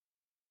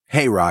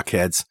Hey,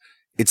 Rockheads.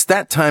 It's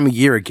that time of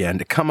year again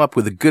to come up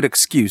with a good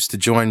excuse to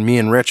join me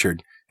and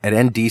Richard at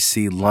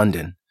NDC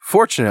London.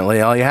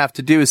 Fortunately, all you have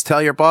to do is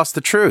tell your boss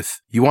the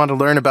truth. You want to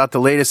learn about the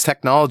latest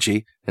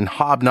technology and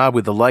hobnob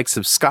with the likes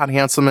of Scott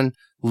Hanselman,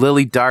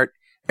 Lily Dart,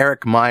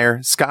 Eric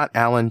Meyer, Scott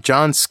Allen,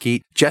 John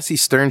Skeet, Jesse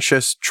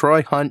Sternschus,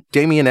 Troy Hunt,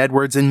 Damian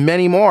Edwards, and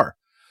many more.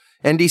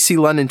 NDC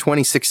London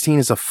 2016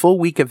 is a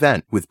full-week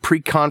event with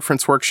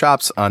pre-conference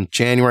workshops on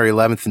January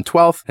 11th and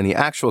 12th and the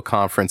actual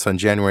conference on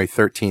January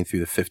 13th through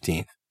the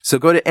 15th. So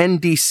go to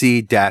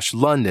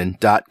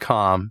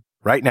ndc-london.com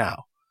right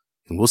now,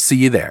 and we'll see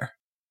you there.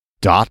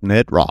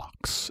 .NET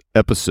Rocks,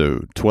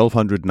 episode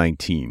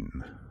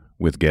 1219,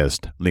 with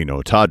guest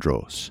Lino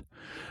Tadros.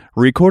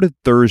 Recorded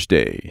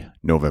Thursday,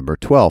 November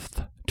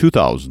 12th,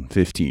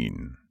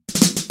 2015.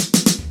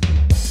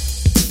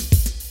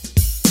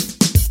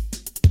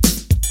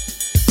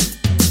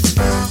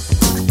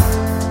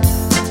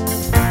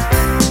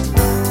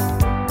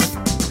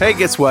 Hey,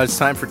 guess what? It's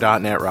time for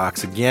 .NET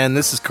Rocks again.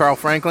 This is Carl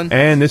Franklin.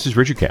 And this is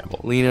Richard Campbell.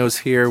 Lino's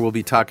here. We'll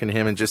be talking to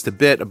him in just a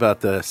bit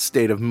about the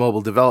state of mobile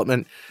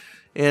development.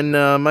 And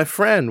my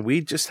friend,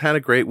 we just had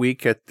a great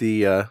week at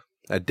the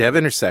Dev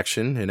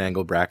Intersection in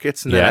Angle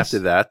Brackets. And then after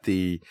that,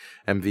 the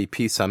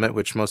MVP Summit,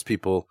 which most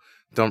people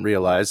don't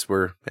realize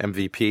we're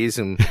MVPs.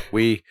 And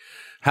we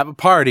have a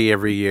party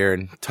every year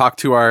and talk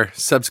to our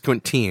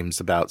subsequent teams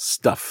about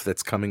stuff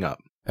that's coming up.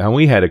 And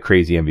we had a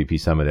crazy MVP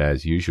Summit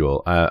as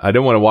usual. I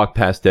don't want to walk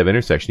past Dev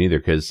Intersection either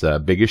because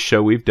biggest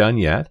show we've done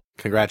yet.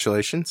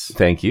 Congratulations.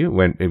 Thank you.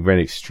 It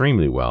went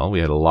extremely well. We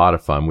had a lot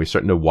of fun. We're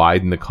starting to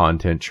widen the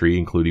content tree,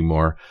 including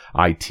more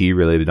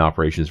IT-related,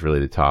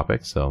 operations-related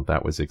topics. So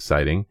that was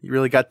exciting. You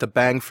really got the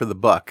bang for the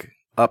buck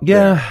up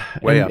there.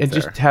 Way up there. And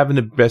just having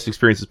the best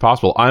experience as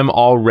possible. I'm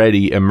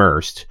already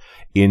immersed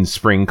in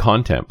spring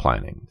content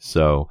planning.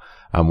 So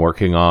I'm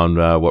working on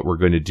what we're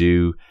going to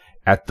do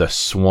at the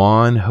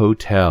Swan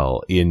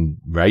Hotel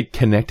right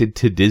connected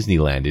to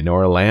Disneyland in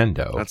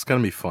Orlando. That's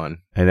going to be fun.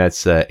 And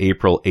that's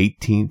April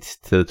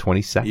 18th to the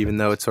 22nd. Even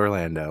though it's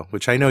Orlando,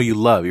 which I know you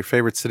love, your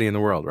favorite city in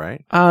the world,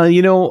 right?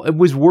 It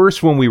was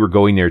worse when we were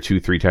going there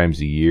 2-3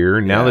 times a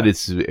year. Now that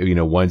it's,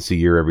 once a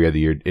year, every other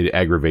year, it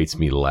aggravates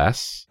me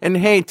less. And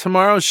hey,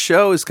 tomorrow's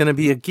show is going to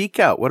be a geek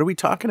out. What are we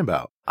talking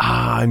about?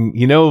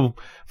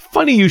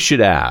 Funny you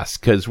should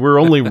ask, because we're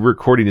only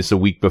recording this a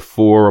week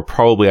before. We'll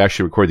probably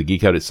actually record the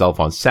Geek Out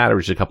itself on Saturday,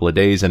 which is a couple of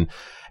days. And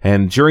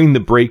during the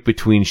break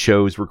between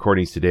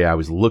recordings today, I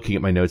was looking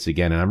at my notes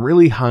again, and I'm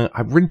really you know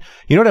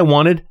what I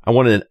wanted? I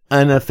wanted an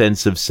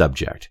unoffensive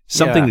subject.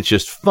 Something that's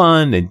just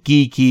fun and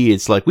geeky.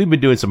 It's like we've been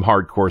doing some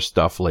hardcore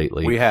stuff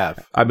lately. We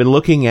have. I've been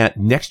looking at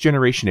next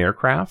generation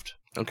aircraft.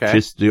 Okay.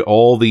 Just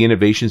all the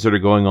innovations that are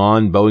going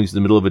on. Boeing's in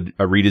the middle of a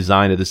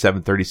redesign of the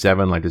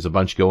 737. Like there's a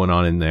bunch going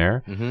on in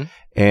there. Mm-hmm.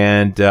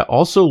 And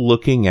also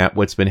looking at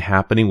what's been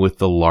happening with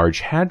the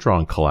Large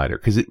Hadron Collider,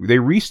 because they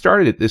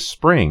restarted it this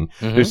spring.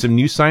 Mm-hmm. There's some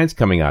new science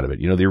coming out of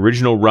it. The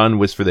original run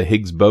was for the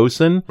Higgs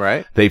boson.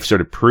 Right. They've sort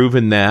of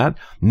proven that.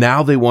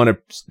 Now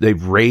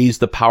they've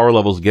raised the power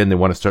levels again. They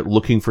want to start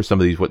looking for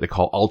some of these, what they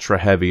call ultra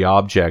heavy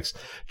objects,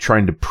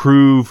 trying to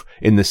prove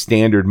in the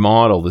standard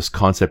model this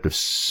concept of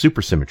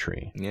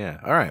supersymmetry. Yeah.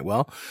 All right.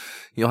 Well,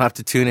 you'll have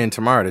to tune in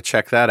tomorrow to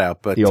check that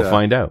out. But you'll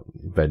find out.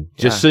 But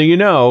just so you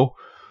know,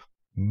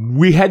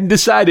 we hadn't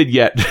decided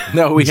yet.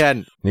 No, we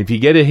hadn't. If you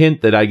get a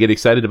hint that I get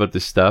excited about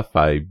this stuff,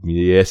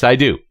 yes, I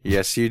do.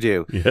 Yes, you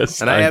do. Yes,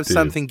 and I have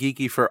something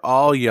geeky for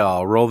all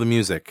y'all. Roll the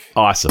music.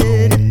 Awesome. All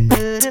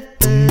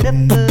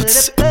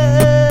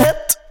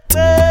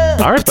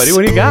right, buddy,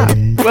 what do you got?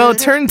 Well, it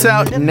turns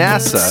out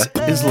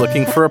NASA is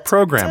looking for a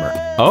programmer.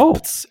 Oh.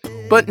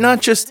 But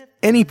not just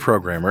any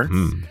programmer.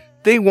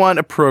 They want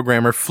a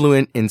programmer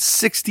fluent in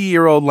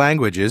 60-year-old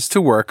languages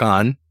to work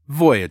on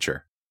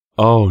Voyager.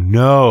 Oh,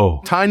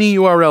 no.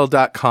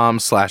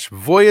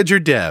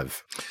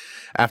 tinyurl.com/VoyagerDev.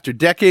 After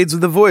decades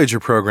of the Voyager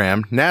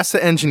program, NASA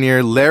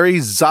engineer Larry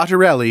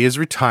Zottarelli is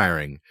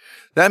retiring.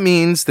 That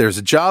means there's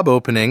a job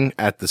opening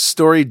at the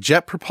storied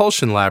Jet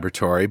Propulsion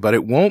Laboratory, but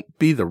it won't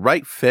be the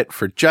right fit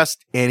for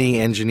just any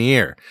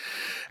engineer.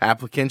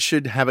 Applicants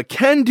should have a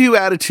can-do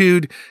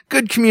attitude,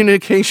 good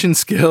communication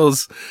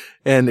skills,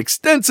 and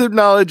extensive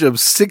knowledge of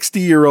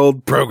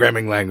 60-year-old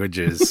programming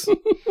languages.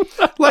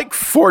 Like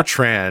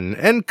Fortran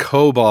and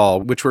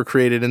COBOL, which were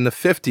created in the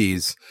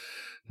 50s.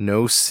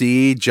 No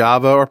C,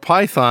 Java, or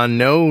Python.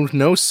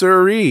 No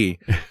siree.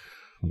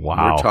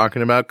 Wow. We're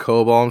talking about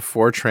COBOL and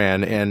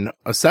Fortran and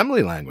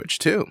assembly language,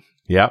 too.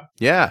 Yep.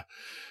 Yeah.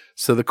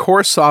 So the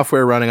core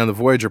software running on the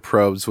Voyager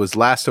probes was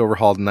last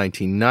overhauled in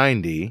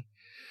 1990,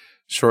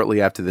 shortly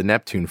after the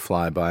Neptune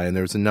flyby, and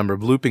there was a number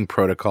of looping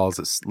protocols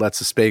that lets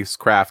the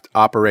spacecraft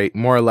operate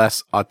more or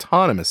less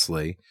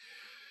autonomously.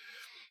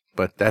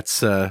 But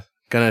that's going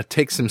to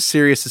take some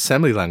serious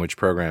assembly language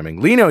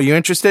programming. Lino, you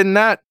interested in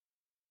that?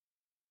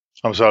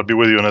 I'm sorry, I'll be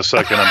with you in a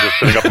second. I'm just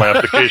filling up my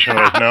application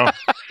right now.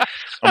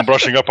 I'm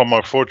brushing up on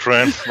my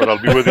Fortran, but I'll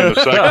be with you in a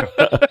second.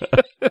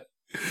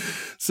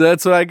 So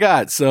that's what I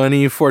got. So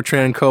any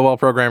Fortran and COBOL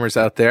programmers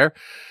out there,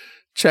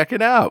 check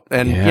it out.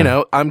 And, you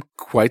know, I'm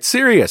quite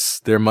serious.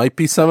 There might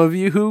be some of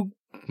you who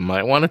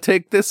might want to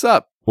take this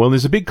up. Well,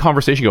 there's a big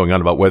conversation going on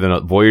about whether or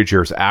not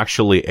Voyager's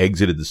actually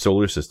exited the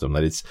solar system,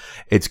 that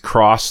it's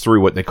crossed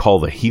through what they call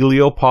the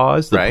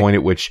heliopause, the point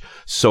at which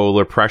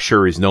solar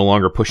pressure is no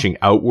longer pushing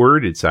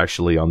outward. It's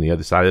actually on the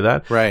other side of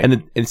that. Right.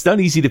 And it's not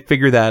easy to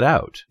figure that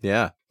out.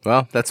 Yeah.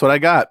 Well, that's what I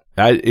got.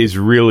 That is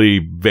really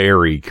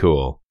very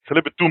cool. It's a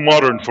little bit too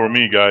modern for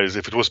me, guys.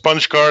 If it was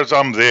punch cards,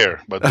 I'm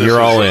there. But you're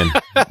all in.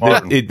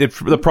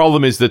 The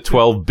problem is the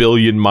 12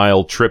 billion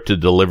mile trip to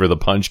deliver the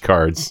punch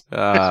cards.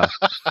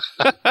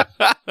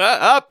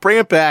 Bring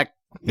it back.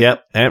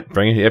 Yep, and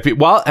bring it.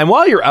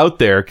 While you're out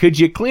there, could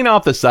you clean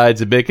off the sides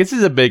a bit? 'Cause this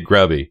is a bit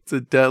grubby.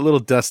 It's a little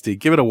dusty.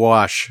 Give it a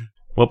wash.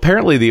 Well,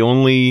 apparently the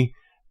only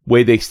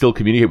way they still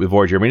communicate with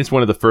Voyager, I mean, it's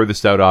one of the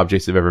furthest out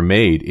objects they've ever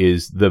made,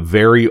 is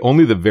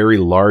only the very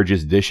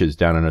largest dishes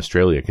down in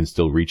Australia can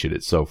still reach it.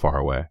 It's so far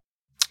away.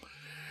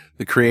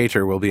 The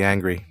creator will be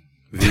angry.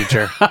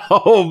 Voyager.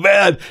 Oh,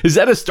 man. Is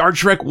that a Star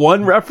Trek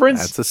 1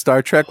 reference? That's a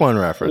Star Trek 1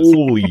 reference.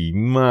 Holy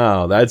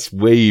wow. That's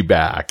way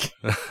back.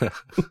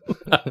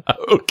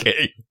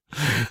 Okay.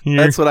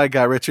 That's what I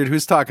got, Richard.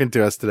 Who's talking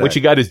to us today? What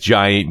you got is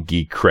giant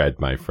geek cred,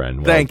 my friend.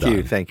 Well Thank done.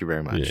 you. Thank you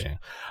very much.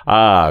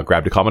 Yeah.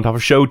 Grabbed a comment off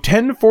of show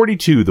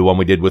 1042, the one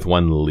we did with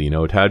one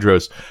Lino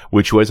Tadros,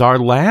 which was our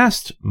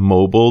last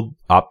mobile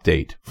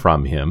update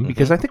from him,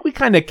 because I think we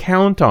kind of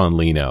count on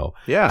Lino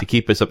to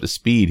keep us up to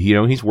speed. You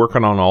know, he's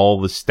working on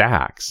all the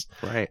stacks.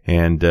 Right.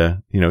 And,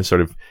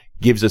 sort of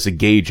gives us a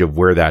gauge of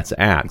where that's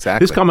at.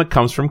 Exactly. This comment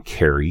comes from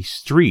Carrie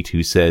Street,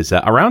 who says,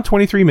 around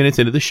 23 minutes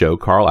into the show,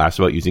 Carl asked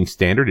about using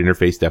standard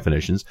interface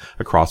definitions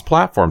across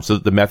platforms so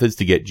that the methods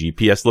to get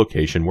GPS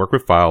location, work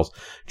with files,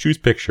 choose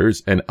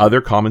pictures, and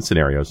other common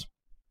scenarios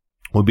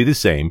will be the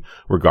same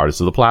regardless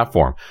of the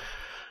platform.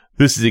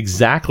 This is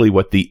exactly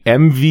what the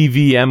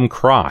MVVM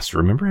Cross,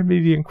 remember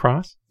MVVM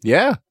Cross?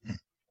 Yeah.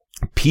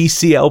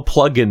 PCL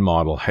plugin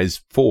model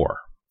has 4.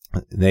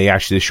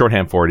 The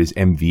shorthand for it is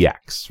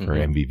MVX, or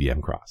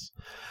MVVM Cross.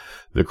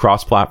 The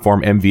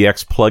cross-platform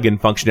MVX plugin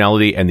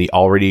functionality and the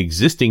already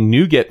existing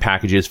NuGet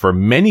packages for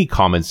many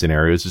common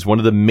scenarios is one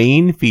of the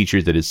main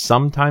features that is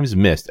sometimes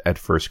missed at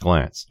first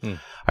glance.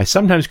 I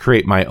sometimes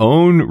create my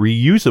own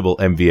reusable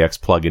MVX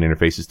plugin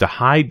interfaces to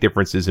hide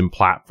differences in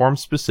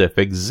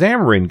platform-specific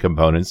Xamarin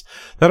components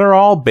that are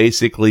all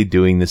basically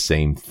doing the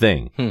same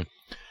thing.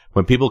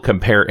 When people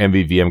compare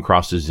MVVM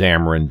Cross to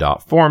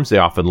Xamarin.Forms, they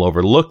often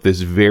overlook this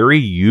very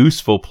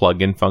useful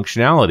plugin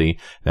functionality.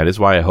 That is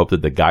why I hope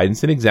that the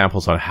guidance and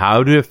examples on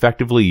how to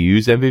effectively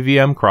use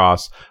MVVM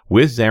Cross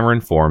with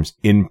Xamarin Forms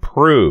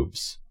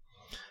improves.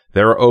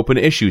 There are open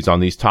issues on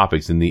these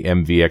topics in the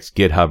MVX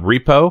GitHub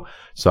repo,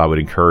 so I would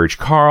encourage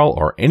Carl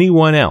or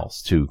anyone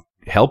else to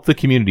help the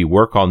community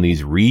work on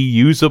these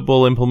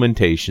reusable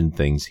implementation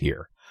things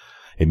here.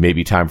 It may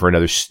be time for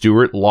another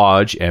Stuart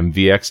Lodge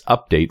MVX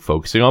update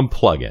focusing on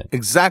plugin.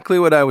 Exactly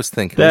what I was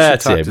thinking.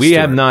 That's it. We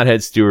have not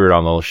had Stuart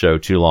on the show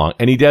too long.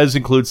 And he does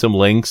include some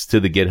links to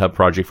the GitHub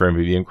project for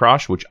MVVM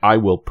Cross, which I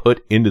will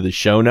put into the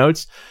show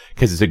notes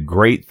because it's a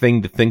great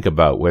thing to think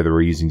about whether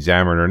we're using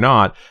Xamarin or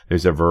not.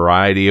 There's a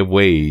variety of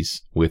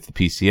ways with the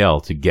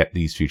PCL to get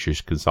these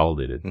features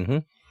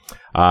consolidated.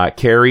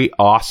 Carrie,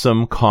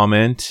 awesome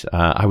comment.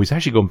 I was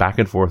actually going back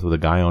and forth with a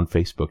guy on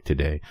Facebook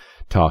today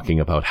talking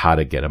about how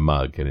to get a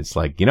mug. And it's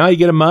like, you know how you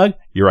get a mug?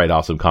 You write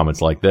awesome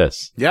comments like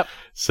this. Yep.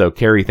 So,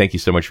 Carrie, thank you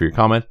so much for your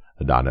comment.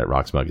 The .NET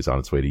Rocks mug is on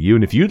its way to you.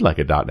 And if you'd like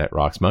a .NET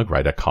Rocks mug,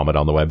 write a comment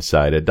on the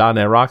website at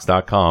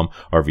 .NETRocks.com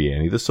or via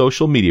any of the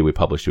social media we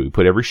publish to. We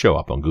put every show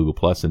up on Google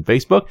Plus and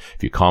Facebook.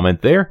 If you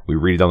comment there, we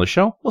read it on the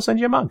show. We'll send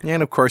you a mug.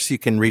 And, of course, you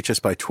can reach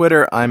us by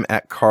Twitter. I'm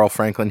at Carl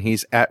Franklin.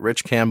 He's at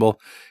Rich Campbell.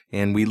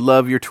 And we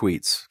love your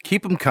tweets.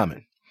 Keep them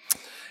coming.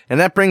 And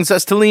that brings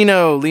us to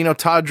Lino. Lino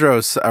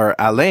Tadros, or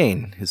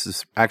Alain,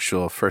 his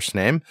actual first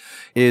name,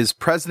 is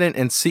president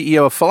and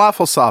CEO of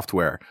Falafel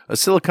Software, a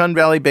Silicon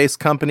Valley-based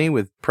company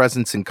with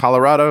presence in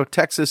Colorado,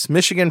 Texas,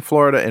 Michigan,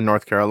 Florida, and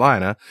North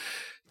Carolina,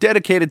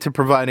 dedicated to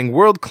providing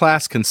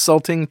world-class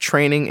consulting,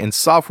 training, and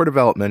software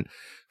development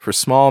for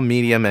small,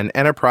 medium, and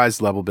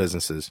enterprise-level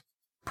businesses.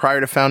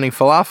 Prior to founding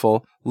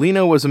Falafel,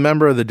 Lino was a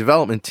member of the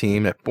development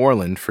team at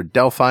Borland for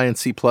Delphi and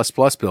C++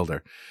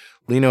 Builder.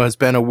 Lino has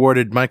been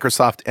awarded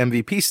Microsoft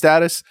MVP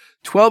status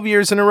 12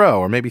 years in a row,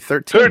 or maybe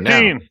 13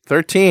 now.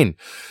 13.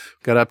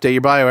 Got to update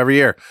your bio every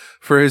year.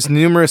 For his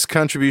numerous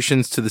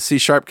contributions to the C#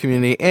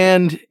 community,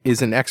 and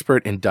is an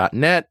expert in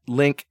 .NET,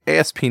 Link,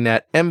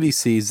 ASP.NET,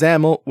 MVC,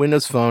 XAML,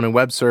 Windows Phone, and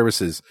web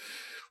services.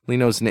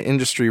 Lino is an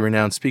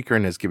industry-renowned speaker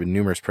and has given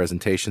numerous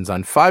presentations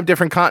on 5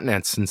 different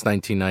continents since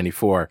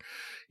 1994.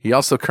 He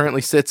also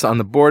currently sits on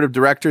the board of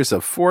directors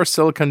of 4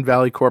 Silicon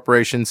Valley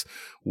corporations.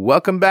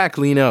 Welcome back,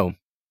 Lino.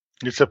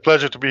 It's a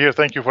pleasure to be here.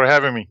 Thank you for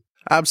having me.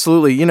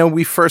 Absolutely. You know,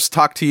 we first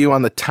talked to you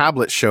on the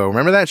Tablet Show.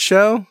 Remember that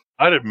show?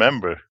 I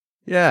remember.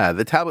 Yeah,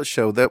 the Tablet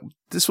Show.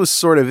 This was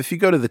sort of, if you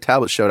go to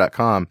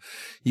thetabletshow.com,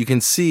 you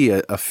can see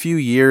a few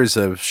years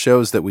of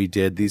shows that we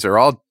did. These are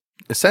all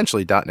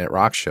essentially .NET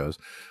Rock shows,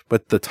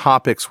 but the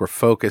topics were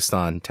focused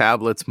on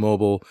tablets,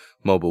 mobile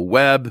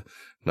web,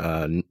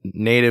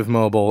 native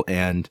mobile,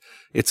 and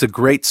it's a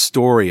great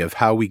story of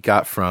how we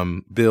got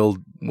from build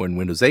when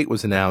Windows 8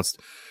 was announced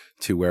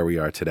to where we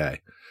are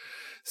today.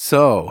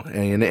 So,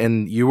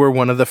 and you were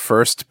one of the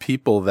first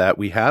people that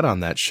we had on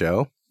that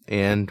show,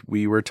 and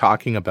we were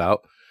talking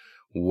about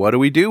what do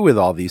we do with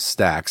all these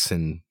stacks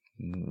and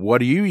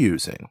what are you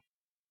using?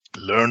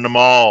 Learn them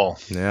all.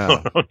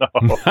 Yeah.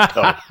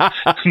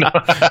 No.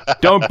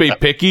 Don't be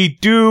picky.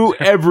 Do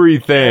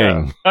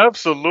everything. Yeah,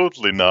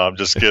 absolutely. No, I'm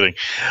just kidding.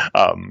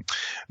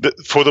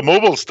 For the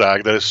mobile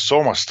stack, there is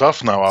so much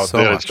stuff now out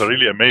there. Much. It's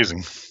really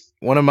amazing.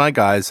 One of my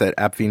guys at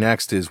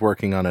AppVNext is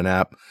working on an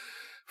app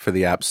for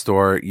the App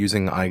Store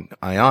using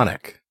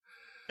Ionic,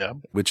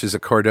 which is a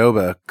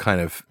Cordova kind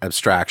of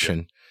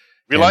abstraction.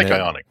 We like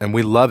Ionic. And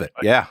we love it.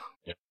 Yeah.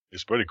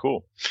 It's pretty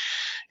cool.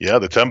 Yeah,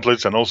 the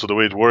templates and also the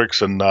way it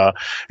works and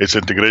its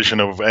integration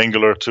of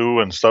Angular too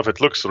and stuff.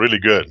 It looks really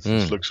good.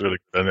 It looks really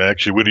good. And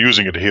actually, we're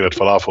using it here at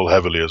Falafel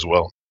heavily as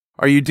well.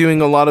 Are you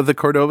doing a lot of the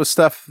Cordova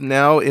stuff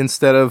now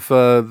instead of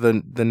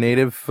the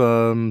native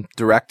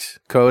direct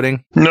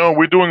coding? No,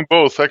 we're doing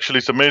both. Actually,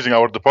 it's amazing.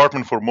 Our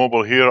department for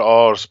mobile here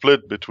are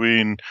split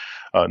between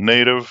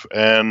native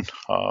and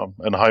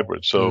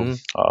hybrid. So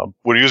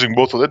we're using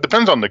both of them. It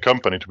depends on the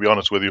company, to be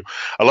honest with you.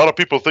 A lot of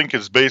people think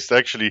it's based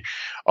actually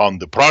on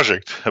the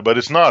project, but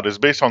it's not. It's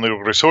based on the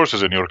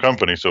resources in your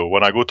company. So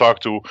when I go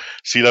talk to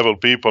C-level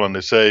people and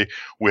they say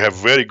we have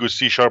very good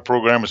C#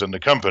 programmers in the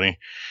company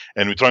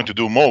and we're trying to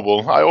do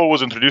mobile, I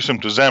always introduce them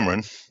to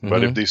Xamarin.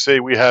 But if they say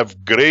we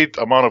have great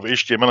amount of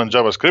HTML and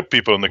JavaScript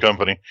people in the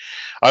company,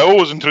 I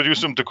always introduce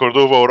them to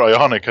Cordova or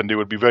Ionic, and they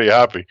would be very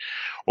happy.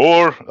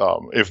 Or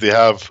if they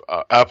have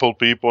Apple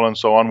people and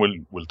so on,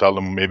 we'll tell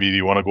them maybe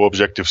you want to go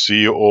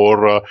Objective-C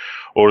or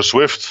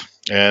Swift.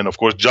 And of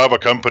course, Java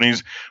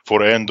companies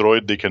for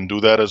Android, they can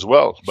do that as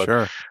well.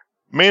 But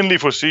mainly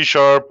for C# and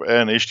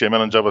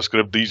HTML and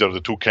JavaScript, these are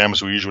the two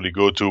camps we usually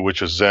go to,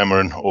 which is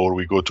Xamarin, or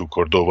we go to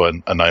Cordova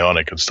and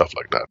Ionic and stuff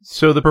like that.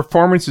 So the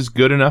performance is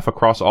good enough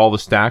across all the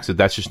stacks that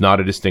that's just not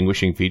a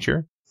distinguishing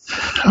feature?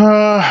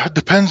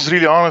 Depends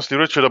really, honestly,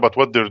 Richard, about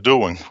what they're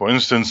doing. For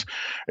instance,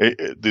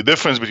 the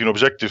difference between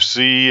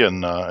Objective-C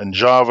and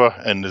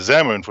Java and the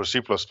Xamarin for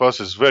C++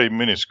 is very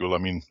minuscule. I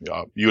mean,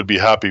 you'll be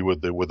happy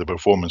with the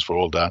performance for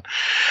all that.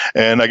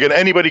 And again,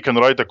 anybody can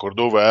write a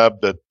Cordova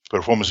app that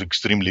performs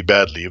extremely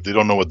badly if they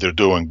don't know what they're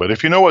doing. But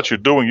if you know what you're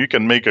doing, you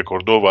can make a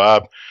Cordova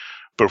app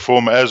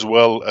perform as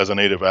well as a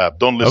native app.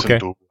 Don't listen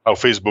to how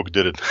Facebook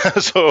did it.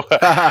 So,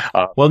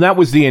 well, that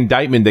was the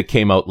indictment that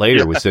came out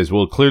later, which says,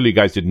 well, clearly you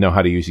guys didn't know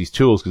how to use these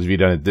tools because if you'd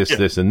done it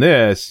this, and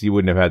this, you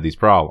wouldn't have had these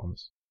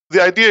problems.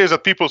 The idea is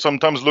that people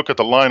sometimes look at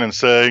the line and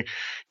say,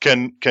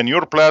 can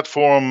your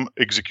platform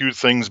execute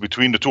things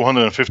between the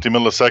 250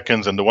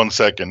 milliseconds and the 1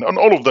 second? And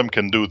all of them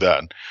can do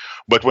that.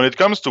 But when it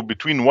comes to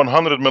between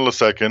 100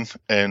 milliseconds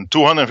and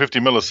 250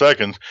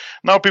 milliseconds,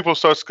 now people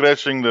start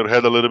scratching their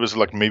head a little bit,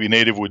 like maybe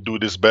native would do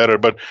this better.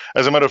 But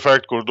as a matter of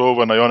fact,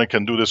 Cordova and Ionic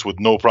can do this with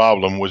no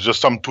problem, with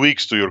just some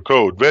tweaks to your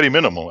code. Very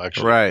minimal,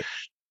 actually. Right.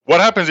 What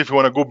happens if you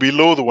want to go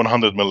below the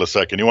 100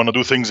 millisecond? You want to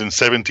do things in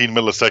 17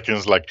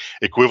 milliseconds, like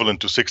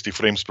equivalent to 60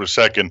 frames per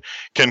second.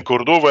 Can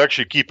Cordova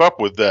actually keep up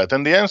with that?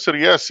 And the answer,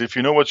 yes. If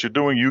you know what you're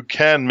doing, you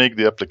can make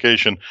the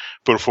application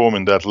perform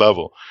in that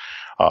level.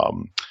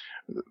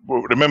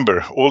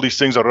 Remember, all these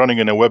things are running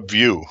in a web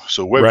view.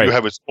 So web view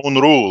have its own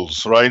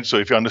rules, right? So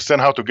if you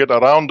understand how to get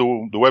around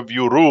the web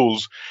view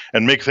rules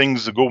and make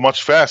things go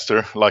much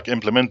faster, like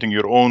implementing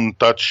your own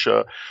touch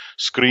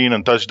screen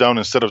and touch down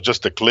instead of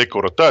just a click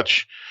or a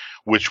touch,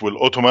 which will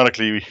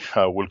automatically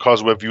will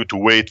cause WebView to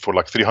wait for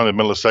like 300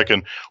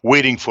 milliseconds,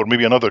 waiting for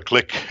maybe another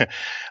click.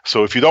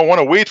 So if you don't want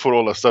to wait for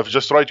all that stuff,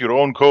 just write your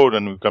own code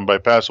and you can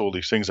bypass all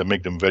these things and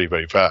make them very,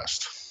 very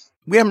fast.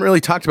 We haven't really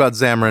talked about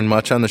Xamarin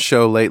much on the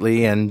show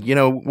lately. And, you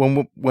know,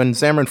 when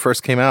Xamarin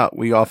first came out,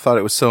 we all thought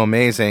it was so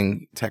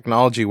amazing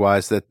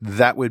technology-wise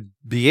that would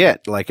be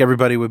it. Like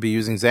everybody would be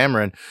using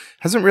Xamarin.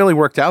 Hasn't really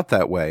worked out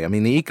that way. I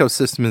mean, the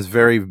ecosystem is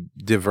very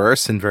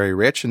diverse and very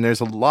rich. And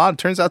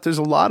turns out there's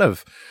a lot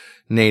of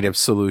native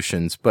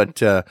solutions,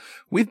 but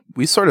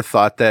we sort of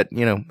thought that,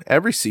 you know,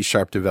 every C#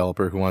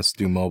 developer who wants to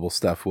do mobile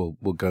stuff will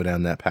go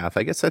down that path.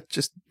 I guess that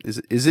just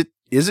is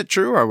it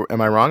true, or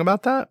am I wrong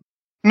about that?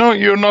 No,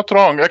 you're not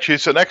wrong. Actually,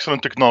 it's an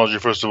excellent technology,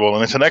 first of all,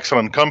 and it's an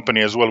excellent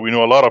company as well. We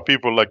know a lot of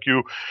people like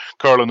you,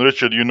 Carl and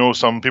Richard. You know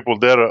some people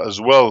there as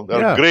well.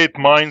 They're great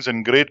minds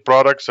and great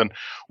products, and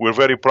we're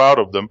very proud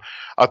of them.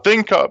 I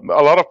think a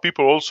lot of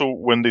people also,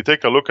 when they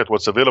take a look at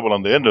what's available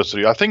in the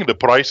industry, I think the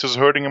price is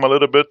hurting them a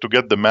little bit to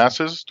get the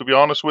masses, to be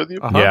honest with you.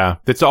 Yeah,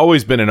 that's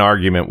always been an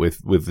argument with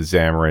the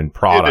Xamarin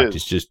product.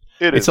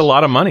 It's a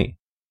lot of money.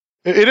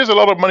 It is a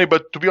lot of money,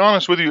 but to be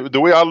honest with you,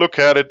 the way I look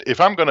at it, if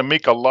I'm going to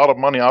make a lot of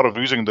money out of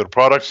using their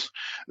products,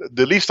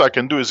 the least I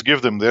can do is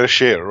give them their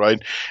share,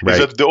 right? Is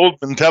that the old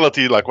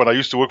mentality, like when I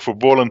used to work for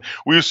Bolin,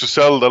 we used to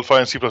sell Delphi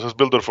and C++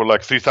 Builder for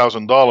like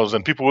 $3,000,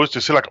 and people used to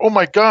say like, oh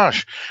my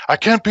gosh, I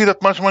can't pay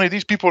that much money.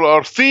 These people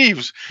are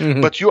thieves.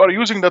 But you are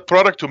using that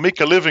product to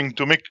make a living,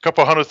 to make a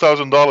couple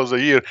 $100,000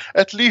 a year.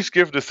 At least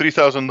give the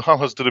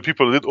 $3,000 to the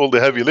people who did all the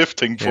heavy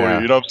lifting for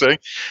you, you know what I'm saying?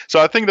 So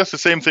I think that's the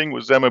same thing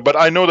with Xamarin. But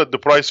I know that the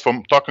price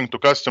from talking to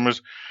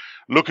customers,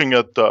 looking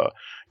at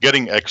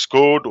getting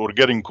Xcode or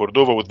getting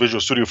Cordova with Visual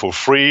Studio for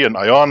free and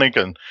Ionic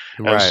and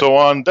so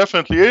on,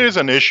 definitely it is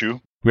an issue.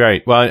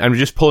 Right. Well, I'm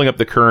just pulling up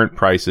the current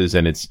prices,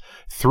 and it's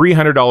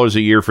 $300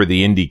 a year for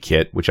the Indie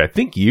Kit, which I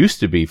think used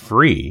to be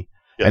free.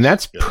 Yes, and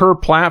that's per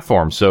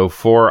platform. So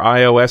for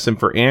iOS and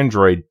for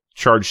Android,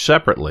 charged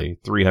separately,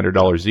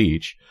 $300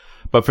 each.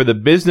 But for the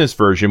business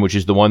version, which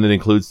is the one that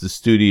includes the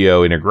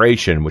studio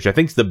integration, which I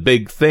think is the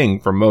big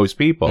thing for most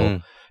people,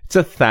 it's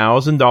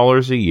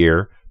 $1,000 a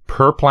year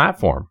per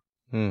platform,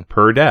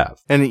 per dev.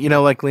 And,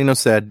 like Lino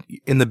said,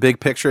 in the big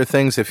picture of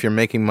things, if you're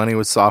making money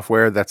with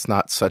software, that's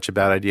not such a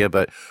bad idea.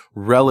 But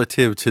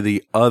relative to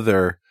the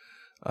other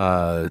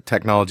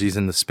technologies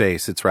in the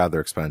space, it's rather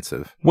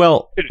expensive.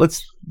 Well,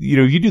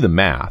 you do the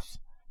math.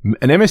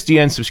 An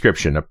MSDN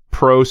subscription, a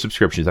pro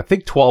subscription, is I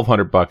think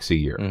 $1,200 a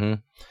year.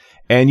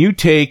 And you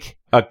take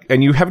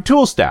and you have a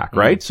tool stack,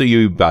 right? So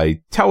you buy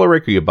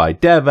Telerik or you buy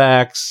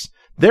DevX.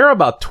 They're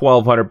about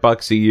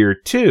 $1,200 a year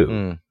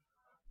too.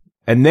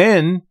 And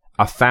then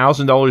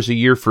 $1,000 a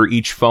year for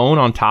each phone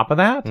on top of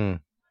that.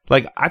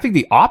 Like, I think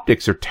the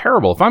optics are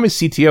terrible. If I'm a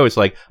CTO, it's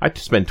like I have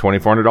to spend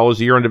 $2,400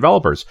 a year on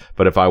developers.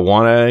 But if I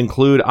want to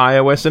include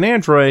iOS and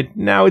Android,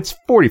 now it's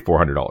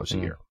 $4,400 a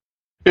year.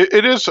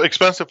 It is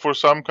expensive for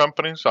some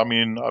companies. I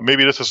mean,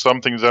 maybe this is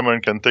something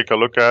Xamarin can take a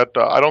look at.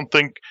 I don't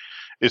think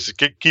it's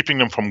keeping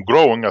them from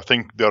growing. I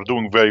think they're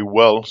doing very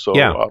well. So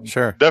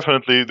sure.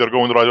 Definitely they're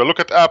going the right way. Look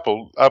at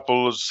Apple.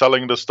 Apple is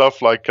selling the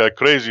stuff like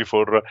crazy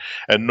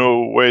and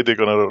no way they're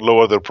going to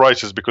lower their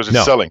prices because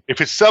it's selling. If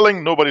it's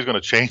selling, nobody's going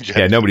to change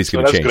anything. Yeah, nobody's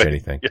going to change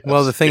anything. Yes.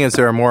 Well, the thing is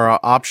there are more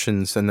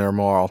options and there are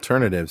more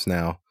alternatives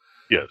now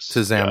to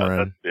Xamarin.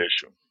 That's the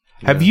issue.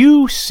 Have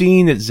you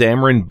seen that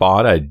Xamarin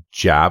bought a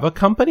Java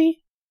company?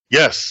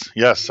 Yes.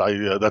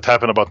 That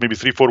happened about maybe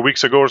 3-4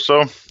 weeks ago or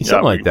so.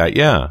 Something like that,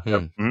 yeah.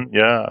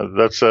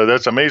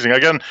 That's amazing.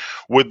 Again,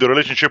 with the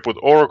relationship with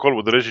Oracle,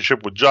 with the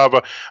relationship with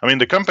Java, I mean,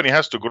 the company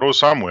has to grow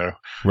somewhere.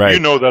 Right. You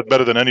know that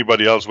better than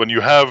anybody else. When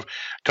you have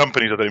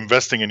companies that are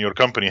investing in your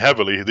company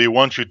heavily, they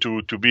want you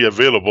to be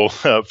available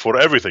for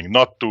everything,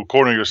 not to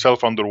corner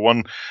yourself under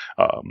one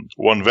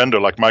vendor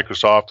like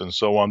Microsoft and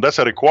so on. That's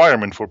a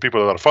requirement for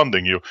people that are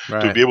funding you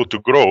to be able to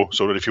grow,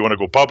 so that if you want to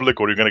go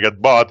public or you're going to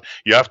get bought,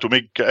 you have to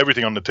make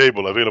everything on the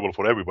table available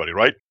for everybody,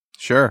 right?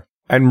 Sure.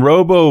 And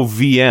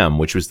RoboVM,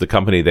 which was the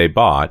company they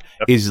bought,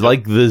 is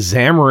like the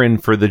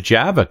Xamarin for the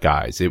Java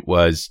guys. It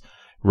was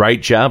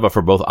write Java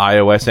for both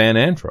iOS and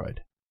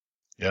Android.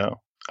 Yeah.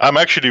 I'm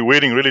actually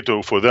waiting really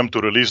for them to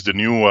release the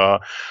new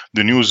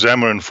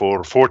Xamarin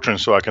for Fortran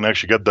so I can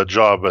actually get that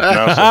job at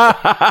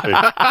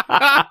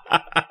NASA.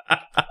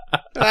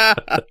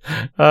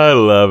 I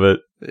love it.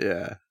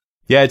 Yeah.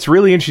 Yeah, it's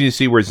really interesting to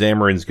see where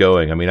Xamarin's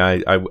going. I mean,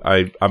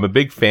 I'm a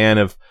big fan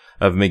of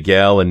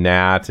Miguel and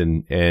Nat,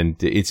 and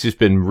it's just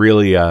been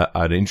really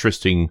an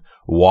interesting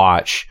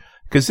watch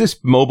because this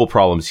mobile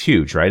problem is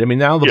huge, right? I mean,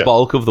 now the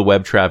bulk of the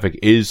web traffic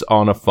is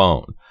on a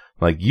phone.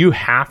 Like, you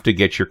have to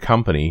get your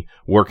company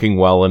working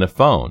well in a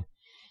phone.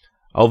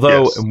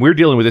 Although we're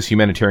dealing with this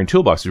humanitarian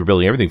toolbox, we're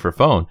building everything for a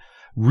phone.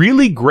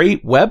 Really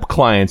great web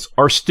clients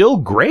are still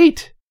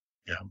great.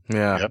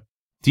 Yeah.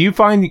 Do you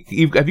find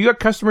have you got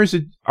customers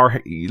that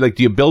are like,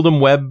 do you build them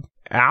web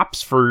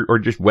apps or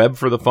just web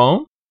for the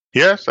phone?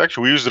 Yes,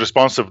 actually, we use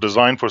responsive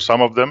design for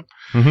some of them,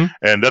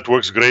 and that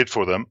works great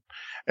for them.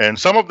 And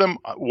some of them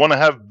want to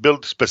have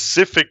built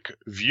specific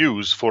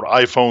views for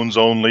iPhones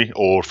only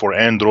or for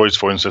Androids,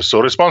 for instance.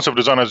 So responsive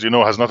design, as you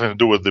know, has nothing to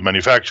do with the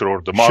manufacturer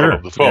or the model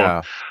of the phone.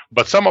 Yeah.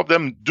 But some of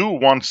them do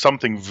want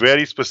something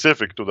very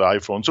specific to the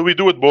iPhone. So we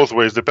do it both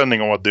ways,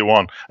 depending on what they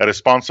want. A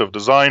responsive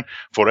design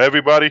for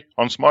everybody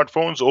on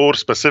smartphones, or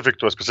specific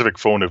to a specific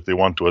phone if they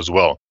want to as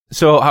well.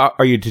 So how,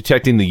 are you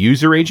detecting the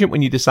user agent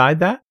when you decide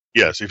that?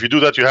 Yes. If you do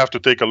that, you have to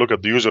take a look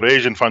at the user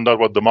agent, find out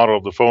what the model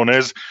of the phone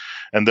is,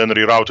 and then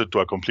reroute it to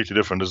a completely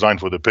different design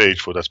for the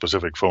page for that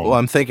specific phone. Well,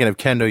 I'm thinking of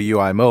Kendo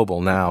UI Mobile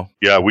now.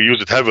 Yeah, we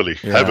use it heavily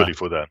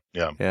for that.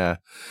 Yeah.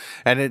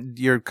 And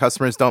your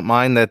customers don't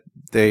mind that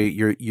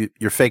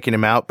you're faking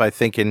them out by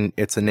thinking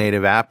it's a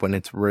native app when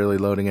it's really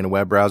loading in a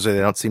web browser. They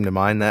don't seem to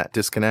mind that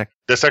disconnect.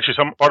 That's actually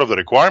some part of the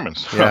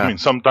requirements. Yeah. I mean,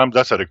 sometimes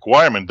that's a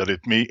requirement that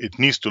it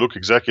needs to look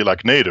exactly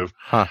like native.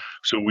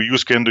 So we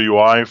use Kendo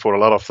UI for a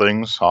lot of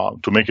things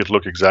to make it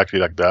look exactly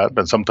like that.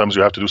 And sometimes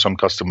you have to do some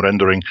custom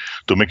rendering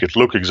to make it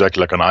look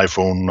exactly like an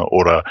iPhone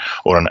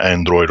or an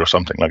Android or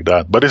something like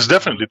that. But it's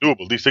definitely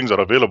doable. These things are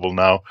available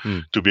now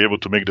to be able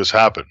to make this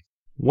happen.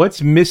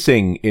 What's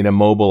missing in a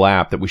mobile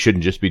app that we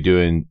shouldn't just be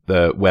doing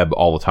the web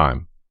all the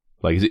time?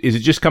 Like, is it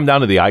just come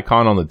down to the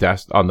icon on the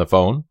desk on the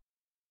phone?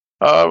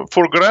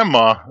 For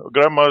grandma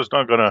is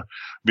not gonna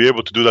be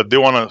able to do that. They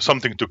want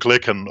something to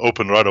click and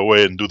open right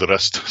away and do the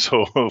rest.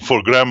 So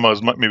for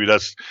grandmas, maybe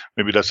that's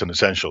an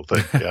essential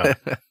thing. Yeah.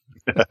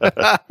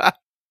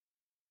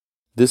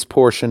 This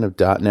portion of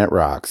 .NET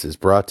Rocks is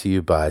brought to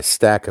you by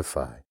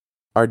Stackify.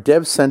 Our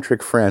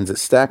dev-centric friends at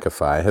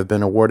Stackify have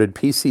been awarded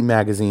PC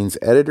Magazine's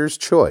Editor's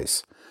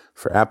Choice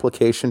for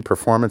application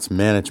performance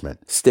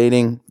management,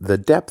 stating the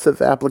depth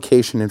of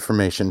application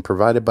information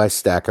provided by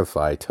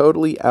Stackify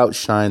totally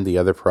outshined the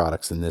other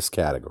products in this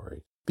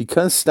category.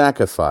 Because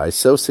Stackify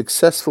so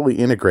successfully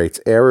integrates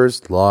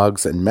errors,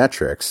 logs, and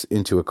metrics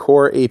into a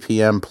core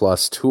APM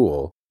Plus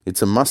tool,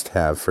 it's a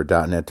must-have for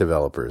 .NET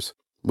developers,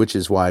 which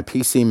is why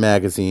PC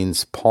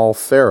Magazine's Paul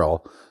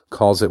Farrell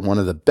calls it one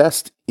of the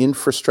best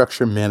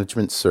infrastructure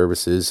management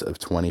services of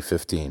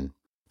 2015.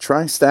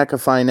 Try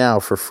Stackify now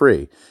for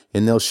free,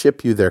 and they'll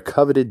ship you their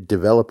coveted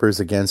Developers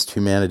Against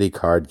Humanity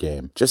card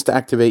game. Just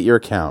activate your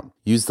account.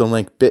 Use the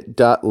link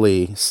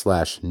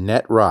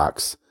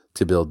bit.ly/netrocks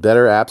to build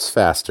better apps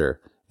faster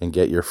and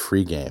get your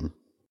free game.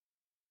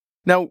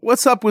 Now,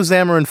 what's up with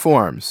Xamarin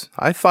Forms?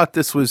 I thought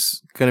this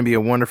was going to be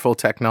a wonderful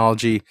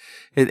technology.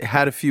 It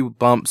had a few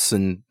bumps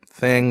and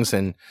things,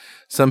 and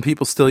some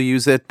people still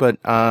use it, but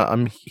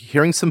I'm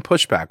hearing some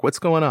pushback. What's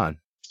going on?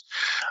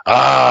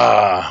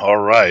 All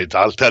right.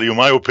 I'll tell you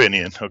my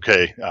opinion.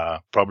 Okay.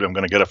 Probably I'm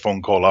going to get a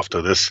phone call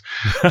after this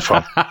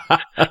from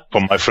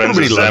my friends.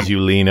 Nobody loves you,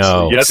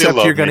 Lino. Yeah,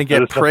 except you're going to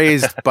get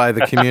praised by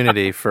the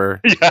community for...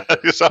 Yeah,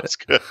 it sounds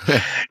good.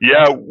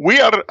 Yeah, we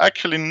are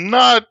actually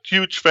not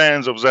huge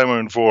fans of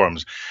Xamarin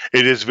Forms.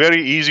 It is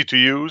very easy to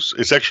use.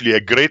 It's actually a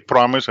great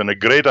promise and a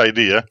great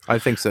idea. I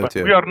think so, but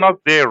too. We are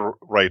not there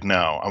right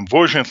now.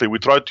 Unfortunately, we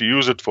tried to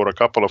use it for a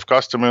couple of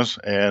customers,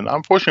 and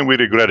unfortunately,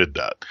 we regretted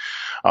that.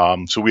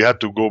 So we had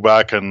to go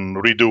back and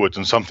redo it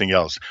in something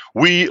else.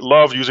 We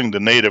love using the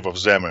native of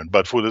Xamarin,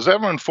 but for the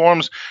Xamarin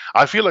Forms,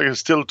 I feel like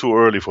it's still too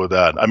early for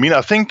that. I mean,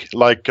 I think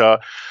like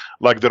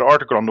their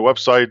article on the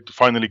website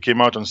finally came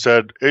out and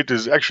said it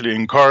is actually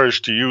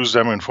encouraged to use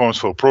Xamarin Forms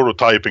for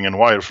prototyping and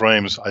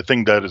wireframes. I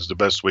think that is the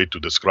best way to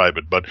describe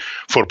it. But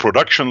for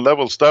production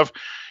level stuff,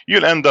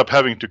 you'll end up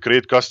having to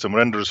create custom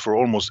renders for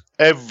almost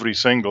every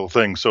single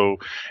thing. So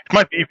it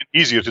might be even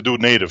easier to do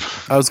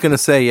native. I was going to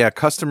say, yeah,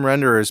 custom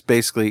renderers,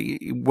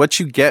 basically, what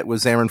you get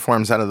with Xamarin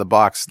Forms out of the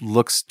box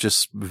looks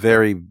just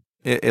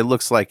it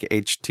looks like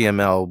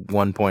HTML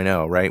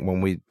 1.0, right?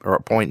 Or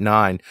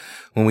 0.9,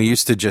 when we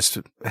used to just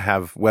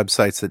have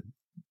websites that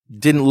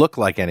didn't look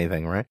like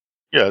anything, right?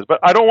 Yes, but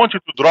I don't want you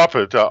to drop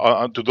it,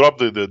 to drop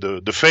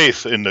the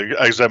faith in the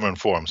Xamarin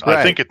Forms. Right.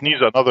 I think it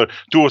needs another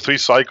 2 or 3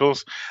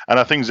 cycles, and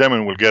I think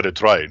Xamarin will get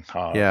it right.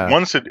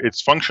 Once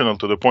it's functional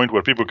to the point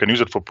where people can use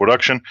it for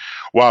production,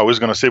 wow, it's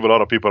going to save a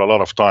lot of people a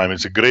lot of time.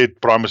 It's a great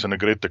promise and a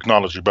great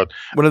technology. But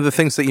one of the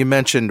things that you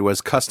mentioned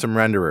was custom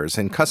renderers,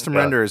 and custom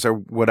renderers are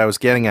what I was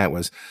getting at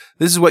was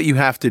this is what you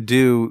have to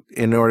do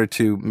in order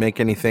to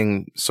make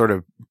anything sort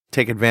of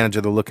take advantage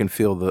of the look and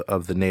feel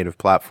of the native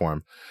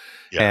platform.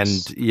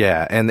 Yes.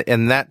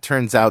 And that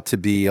turns out to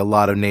be a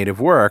lot of native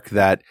work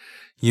that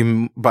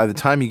by the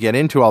time you get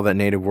into all that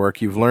native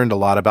work, you've learned a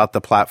lot about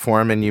the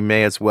platform, and you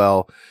may as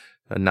well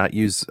not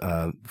use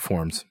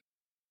forms.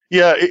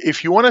 Yeah,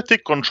 if you want to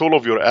take control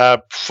of your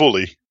app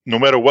fully, no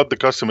matter what the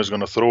customer is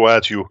going to throw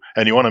at you,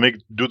 and you want to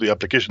do the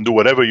application do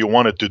whatever you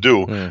want it to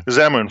do,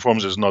 Xamarin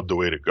Forms is not the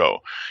way to go.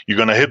 You're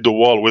going to hit the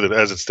wall with it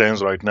as it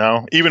stands right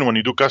now. Even when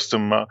you do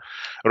custom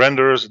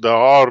renders, there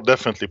are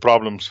definitely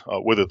problems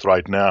with it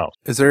right now.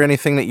 Is there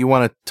anything that you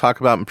want to talk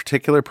about in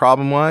particular,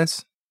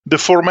 problem-wise? The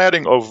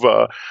formatting of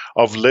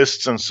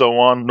lists and so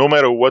on, no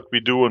matter what we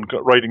do in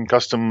writing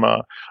custom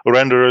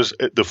renderers,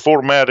 the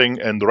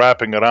formatting and the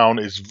wrapping around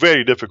is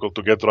very difficult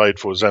to get right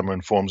for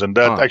Xamarin Forms, and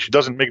that actually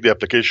doesn't make the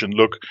application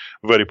look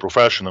very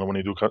professional when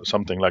you do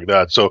something like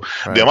that. So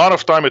the amount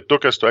of time it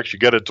took us to actually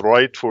get it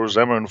right for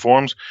Xamarin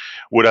Forms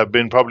would have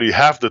been probably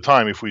half the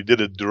time if we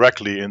did it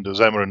directly in the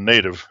Xamarin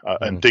native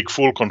and take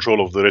full control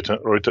of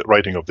the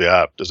writing of the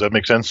app. Does that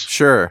make sense?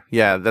 Sure.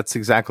 Yeah, that's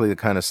exactly the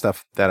kind of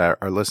stuff that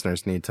our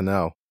listeners need to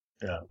know.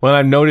 Yeah. Well,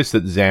 I've noticed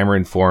that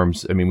Xamarin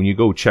Forms, I mean, when you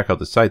go check out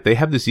the site, they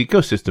have this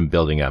ecosystem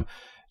building up.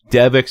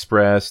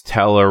 DevExpress,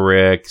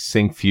 Telerik,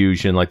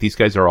 Syncfusion, like these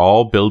guys are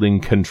all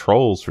building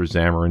controls for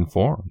Xamarin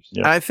Forms.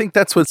 Yeah. I think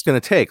that's what it's going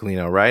to take,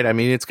 Lino, right? I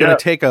mean, it's going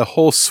to take a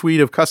whole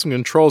suite of custom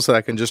controls that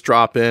I can just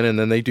drop in, and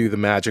then they do the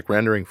magic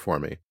rendering for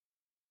me.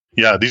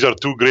 Yeah, these are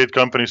 2 great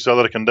companies,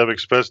 Telerik and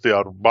DevExpress. They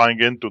are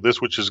buying into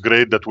this, which is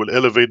great. That will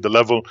elevate the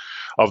level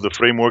of the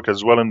framework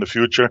as well in the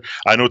future.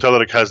 I know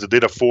Telerik has the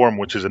data form,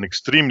 which is an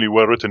extremely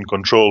well-written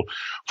control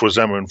for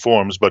Xamarin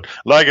Forms. But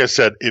like I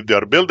said, if they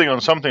are building on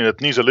something that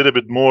needs a little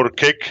bit more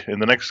kick in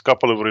the next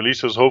couple of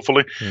releases,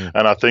 hopefully,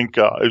 and I think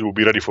it will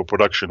be ready for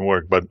production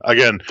work. But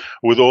again,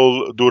 with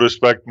all due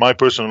respect, my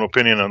personal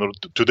opinion, and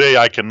today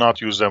I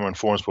cannot use Xamarin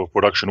Forms for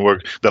production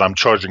work that I'm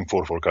charging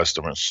for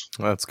customers.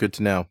 Well, that's good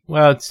to know.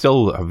 Well, it's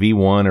still a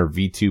V1 or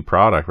V2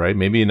 product, right?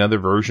 Maybe another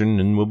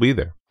version and we'll be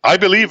there. I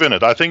believe in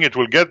it. I think it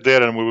will get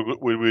there, and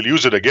we will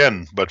use it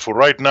again. But for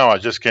right now, I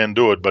just can't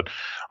do it. But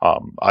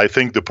I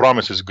think the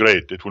promise is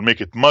great. It will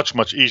make it much,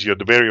 much easier,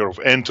 the barrier of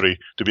entry,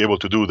 to be able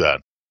to do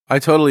that. I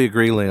totally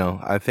agree, Lino.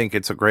 I think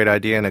it's a great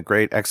idea and a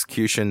great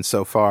execution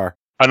so far.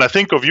 And I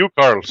think of you,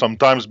 Carl,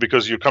 sometimes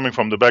because you're coming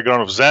from the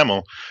background of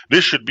XAML.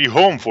 This should be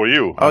home for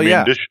you.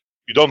 Yeah.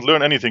 You don't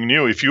learn anything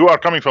new. If you are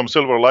coming from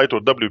Silverlight or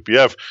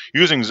WPF,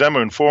 using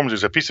Xamarin Forms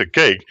is a piece of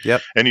cake.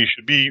 Yep. And you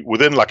should be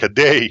within like a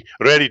day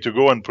ready to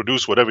go and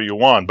produce whatever you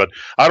want. But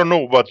I don't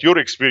know about your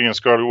experience,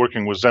 Carl,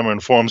 working with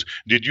Xamarin Forms.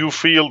 Did you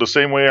feel the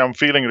same way I'm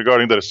feeling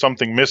regarding that there's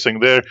something missing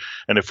there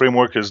and the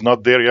framework is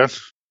not there yet?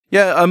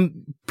 Yeah,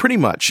 pretty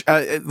much.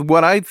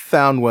 What I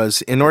found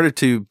was, in order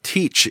to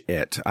teach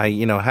it, I,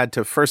 had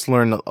to first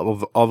learn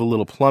all the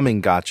little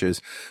plumbing gotchas,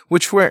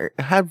 which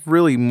have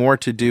really more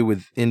to do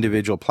with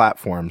individual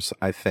platforms,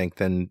 I think,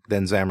 than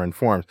Xamarin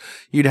Forms.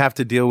 You'd have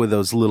to deal with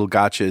those little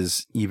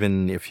gotchas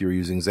even if you're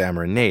using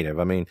Xamarin Native.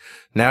 I mean,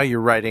 now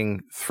you're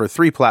writing for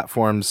 3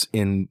 platforms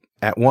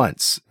at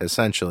once,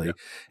 essentially,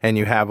 and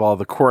you have all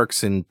the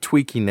quirks and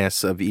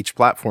tweakiness of each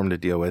platform to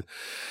deal with.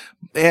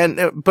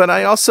 But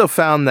I also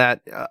found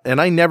that, and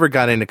I never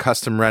got into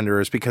custom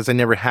renderers because I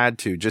never had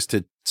to, just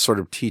to sort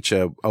of teach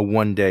a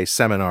 1-day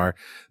seminar.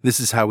 This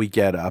is how we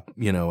get up,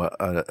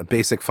 a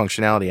basic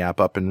functionality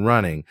app up and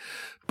running.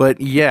 But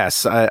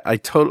yes,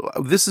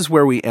 this is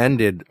where we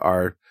ended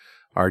our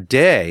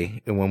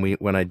day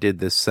when I did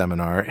this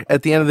seminar.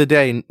 At the end of the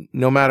day,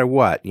 no matter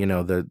what,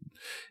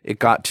 it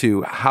got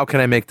to, how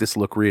can I make this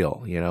look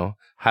real?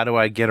 How do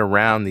I get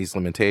around these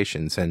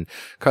limitations? And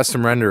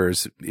custom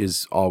renderers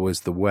is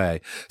always the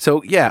way.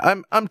 So yeah,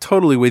 I'm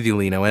totally with you,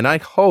 Lino. And I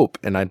hope,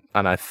 and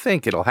I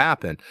think it'll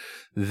happen,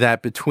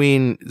 that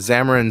between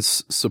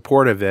Xamarin's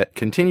support of it,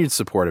 continued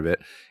support of it,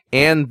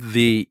 and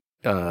the,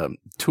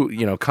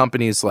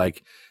 companies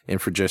like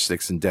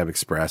Infragistics and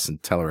DevExpress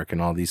and Telerik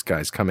and all these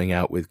guys coming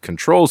out with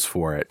controls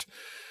for it,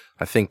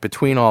 I think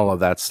between all of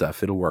that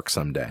stuff, it'll work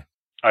someday.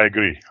 I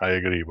agree,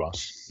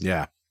 boss.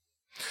 Yeah.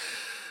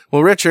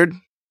 Well, Richard.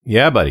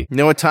 Yeah, buddy. You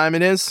know what time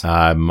it is?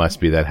 Must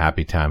be that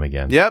happy time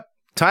again. Yep.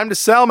 Time to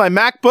sell my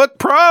MacBook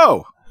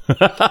Pro.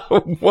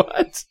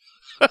 What?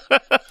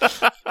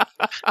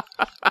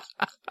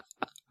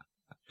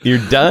 You're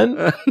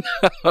done?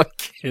 I'm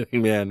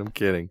kidding, man. I'm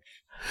kidding.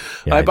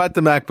 Yeah, I bought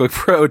the MacBook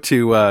Pro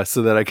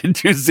so that I could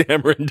do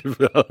Xamarin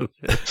development.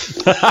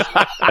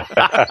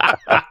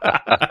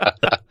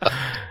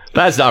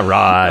 That's not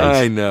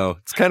right. I know.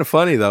 It's kind of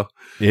funny, though.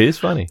 It is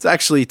funny. It's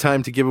actually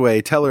time to give away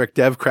a Telerik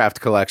DevCraft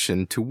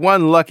collection to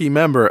one lucky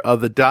member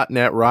of the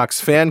 .NET Rocks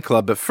fan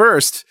club. But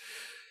first,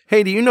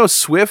 hey, do you know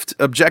Swift,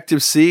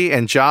 Objective-C,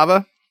 and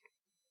Java?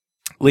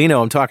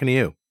 Lino, I'm talking to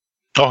you.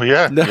 Oh,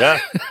 yeah.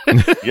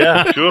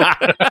 Yeah, sure.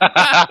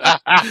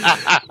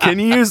 Can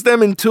you use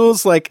them in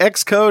tools like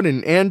Xcode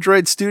and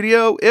Android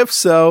Studio? If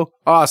so,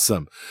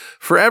 awesome.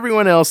 For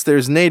everyone else,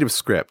 there's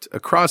NativeScript, a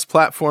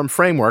cross-platform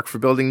framework for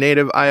building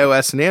native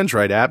iOS and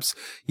Android apps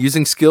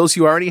using skills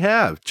you already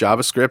have,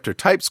 JavaScript or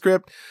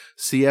TypeScript,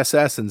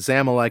 CSS and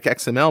XAML-like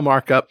XML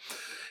markup,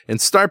 and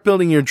start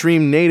building your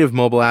dream native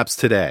mobile apps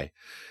today.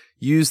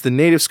 Use the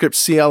NativeScript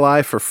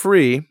CLI for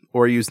free,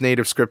 or use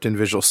NativeScript in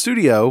Visual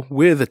Studio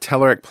with a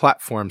Telerik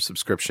platform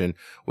subscription,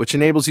 which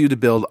enables you to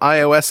build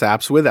iOS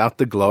apps without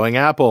the glowing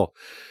apple.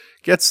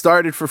 Get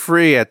started for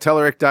free at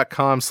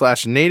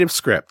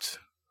telerik.com/nativescript.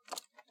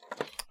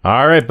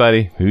 All right,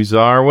 buddy. Who's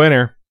our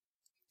winner?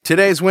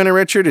 Today's winner,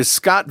 Richard, is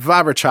Scott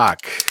Vavrachak.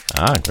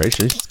 Ah,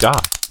 gracious.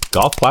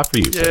 Golf clap for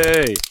you.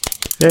 Yay.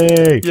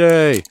 Yay.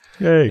 Yay.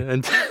 Yay.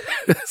 And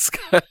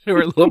Scott,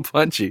 we're a little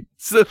punchy.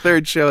 It's the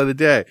 3rd show of the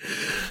day.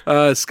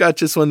 Scott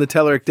just won the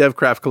Telerik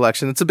DevCraft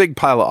collection. It's a big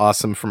pile of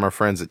awesome from our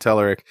friends at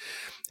Telerik.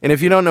 And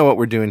if you don't know what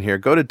we're doing here,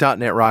 go to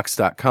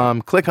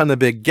 .NETRocks.com, click on the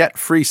big Get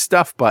Free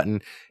Stuff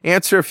button,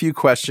 answer a few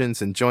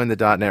questions, and join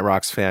the .NET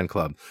Rocks fan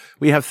club.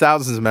 We have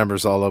thousands of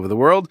members all over the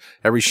world.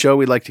 Every show,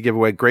 we'd like to give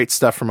away great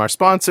stuff from our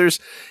sponsors.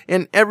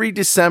 And every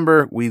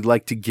December, we'd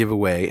like to give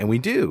away, and we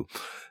do,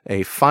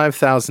 a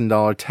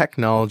 $5,000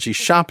 technology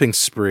shopping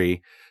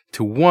spree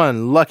to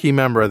one lucky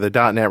member of the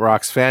 .NET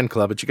Rocks fan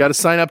club, but you got to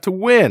sign up to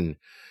win.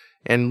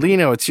 And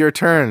Lino, it's your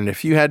turn.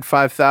 If you had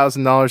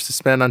 $5,000 to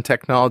spend on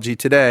technology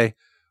today,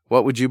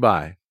 what would you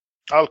buy?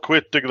 I'll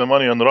quit, take the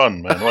money and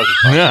run, man.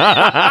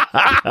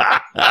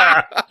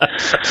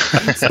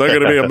 It's not going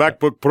to be a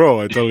MacBook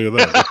Pro, I tell you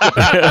that.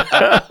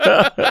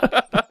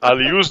 I'll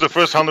use the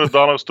first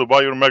 $100 to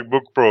buy your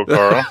MacBook Pro,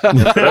 Carl.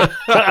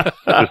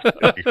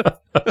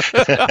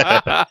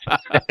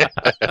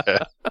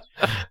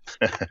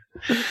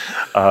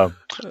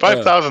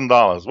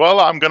 $5,000. Well,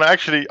 I'm going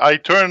to I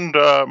turned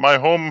my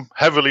home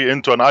heavily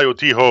into an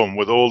IoT home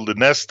with all the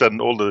Nest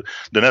and all the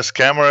Nest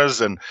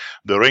cameras and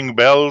the Ring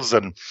bells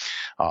and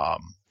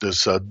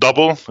this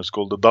Double. It's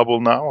called the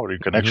Double now, or you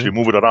can actually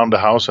move it around the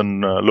house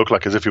and look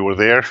like as if you were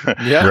there.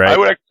 Yeah, right. I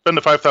would actually spend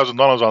the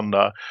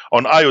 $5,000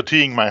 on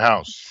IoTing my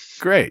house.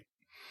 Great.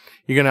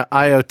 You're going to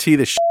IoT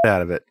the shit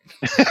out of it.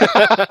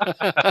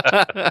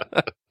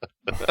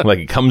 Like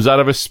it comes out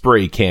of a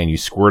spray can. You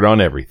squirt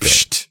on everything.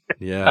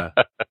 Yeah.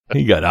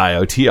 You got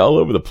IoT all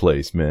over the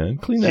place, man.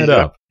 Clean that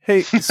up.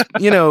 Hey,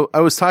 I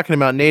was talking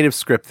about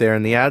NativeScript there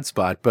in the ad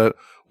spot, but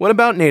what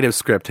about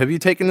NativeScript? Have you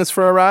taken this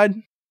for a ride?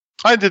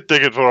 I did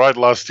take it for a ride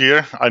last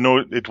year. I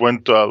know it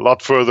went a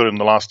lot further in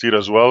the last year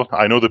as well.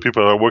 I know the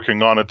people that are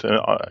working on it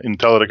in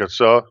Telerik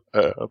itself,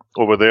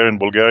 over there in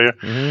Bulgaria.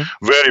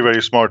 Mm-hmm. Very,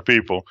 very smart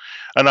people.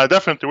 And I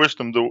definitely wish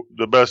them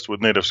the best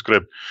with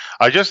NativeScript.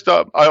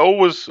 I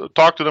always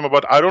talk to them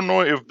about, I don't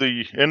know if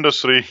the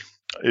industry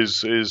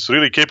is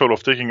really capable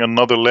of taking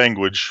another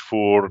language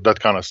for that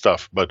kind of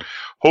stuff, but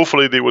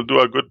hopefully they will do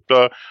a good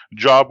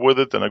job with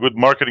it and a good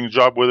marketing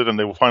job with it, and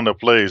they will find a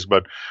place.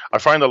 But I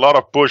find a lot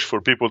of push for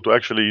people to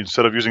actually,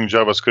 instead of using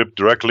JavaScript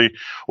directly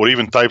or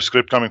even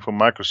TypeScript coming from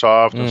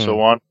Microsoft and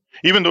so on,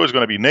 even though it's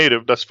going to be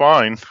native, that's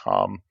fine.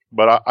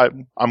 But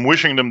I'm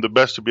wishing them the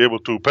best to be able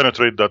to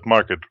penetrate that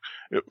market.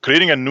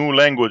 Creating a new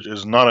language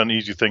is not an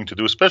easy thing to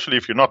do, especially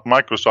if you're not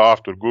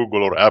Microsoft or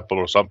Google or Apple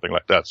or something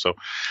like that. So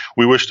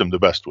we wish them the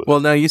best with it. Well,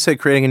 now you say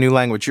creating a new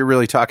language, you're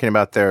really talking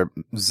about their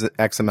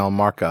XML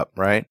markup,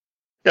 right?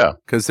 Yeah.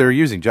 Because they're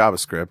using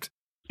JavaScript.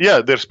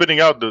 Yeah, they're spitting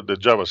out the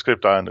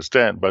JavaScript, I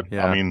understand. But,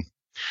 I mean,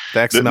 the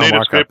XML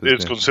NativeScript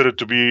is considered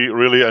to be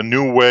really a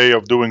new way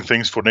of doing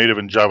things for native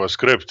in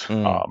JavaScript.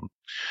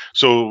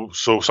 So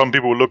some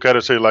people will look at it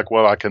and say, like,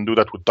 well, I can do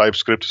that with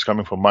TypeScript. It's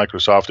coming from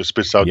Microsoft. It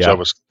spits out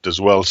JavaScript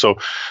as well. So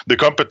the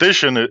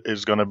competition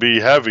is going to be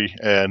heavy,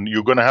 and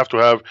you're going to have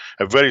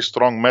a very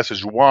strong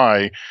message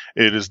why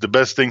it is the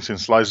best thing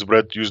since sliced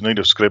bread to use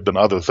NativeScript and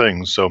other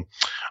things. So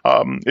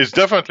it's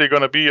definitely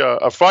going to be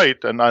a fight,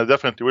 and I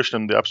definitely wish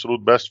them the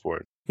absolute best for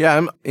it. Yeah,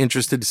 I'm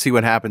interested to see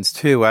what happens,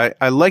 too.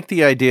 I like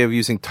the idea of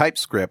using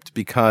TypeScript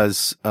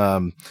because,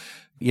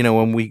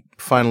 when we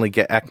finally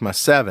get ECMA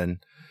 7,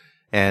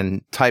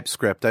 and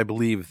TypeScript, I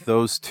believe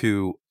those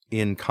two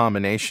in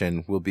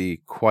combination will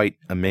be quite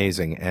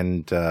amazing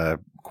and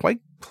quite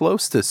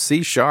close to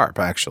C#,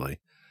 actually.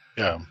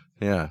 Yeah.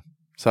 Yeah.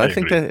 So I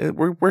think that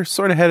we're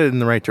sort of headed in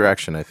the right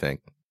direction, I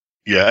think.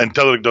 Yeah, and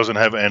Telerik doesn't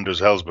have Anders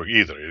Hellsberg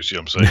either, you see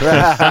what I'm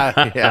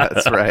saying? Yeah,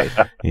 that's right.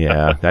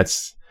 Yeah,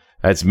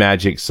 that's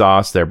magic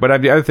sauce there.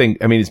 But the other thing,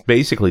 I mean, it's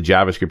basically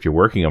JavaScript you're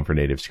working on for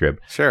NativeScript.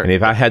 Sure. And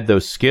if I had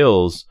those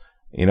skills,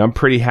 I'm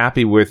pretty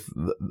happy with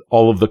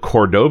all of the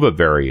Cordova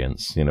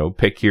variants.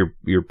 Pick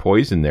your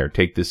poison there.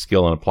 Take this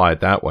skill and apply it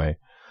that way.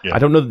 Yeah. I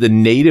don't know that the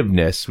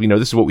nativeness,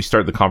 this is what we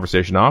start the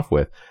conversation off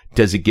with.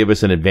 Does it give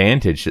us an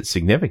advantage that's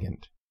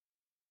significant?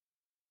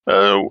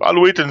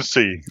 I'll wait and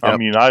see. Yep. I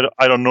mean,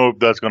 I don't know if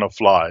that's going to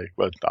fly,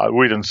 but I'll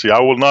wait and see. I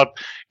will not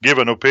give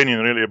an opinion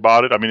really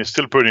about it. I mean, it's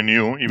still pretty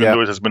new, even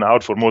though it has been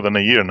out for more than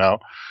a year now.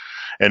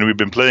 And we've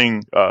been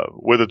playing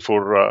with it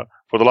for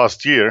the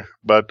last year,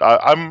 but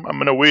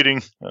I'm in a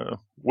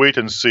wait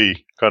and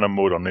see kind of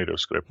mode on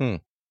NativeScript.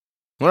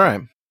 All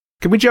right.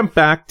 Can we jump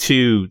back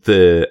to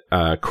the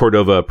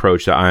Cordova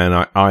approach to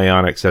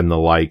Ionics and the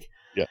like?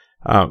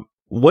 Yeah.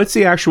 What's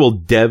the actual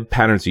dev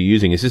patterns you're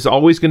using? Is this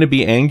always going to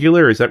be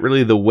Angular? Is that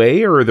really the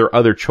way, or are there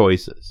other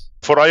choices?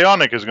 For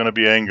Ionic, it's going to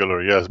be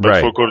Angular, yes.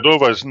 But for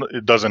Cordova,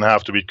 it doesn't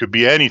have to be. It could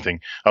be anything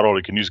at all.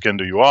 You can use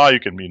Kendo UI.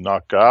 You can be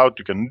knocked out.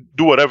 You can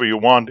do whatever you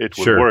want. It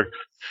will work.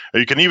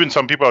 You can even,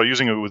 some people are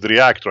using it with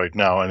React right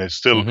now, and it's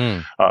still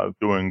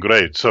doing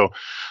great. So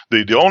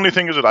the only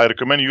thing is that I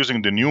recommend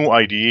using the new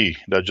IDE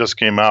that just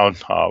came out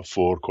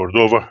for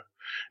Cordova.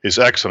 It's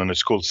excellent.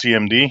 It's called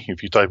CMD.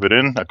 If you type it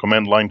in, a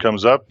command line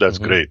comes up. That's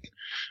great.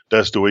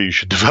 That's the way you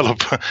should develop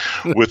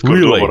with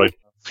Cordova. Really?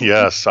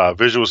 Yes,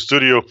 Visual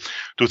Studio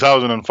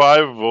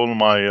 2005. All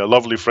my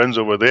lovely friends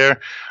over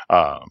there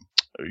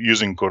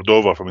using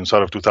Cordova from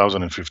inside of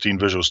 2015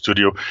 Visual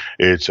Studio.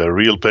 It's a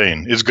real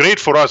pain. It's great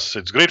for us.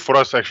 It's great for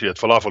us actually at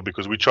Falafel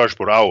because we charge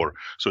per hour,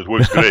 so it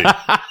works great.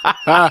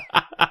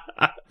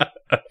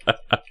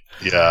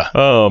 Yeah.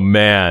 Oh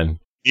man.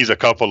 Needs a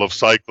couple of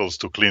cycles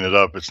to clean it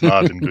up. It's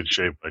not in good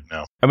shape right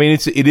now. I mean,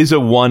 it is a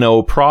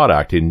 1.0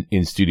 product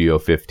in Studio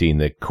 15,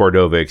 the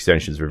Cordova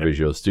extensions for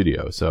Visual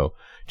Studio. So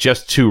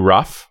just too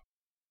rough.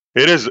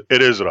 It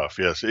is rough,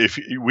 yes. If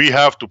we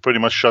have to pretty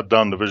much shut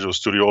down the Visual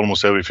Studio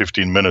almost every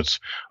 15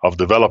 minutes of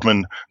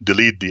development,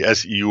 delete the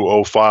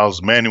SEUO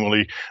files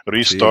manually,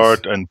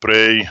 restart and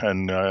pray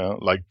and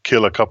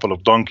kill a couple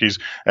of donkeys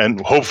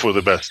and hope for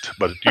the best.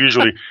 But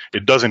usually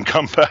it doesn't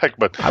come back.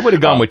 But I would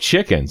have gone with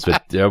chickens,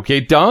 but okay,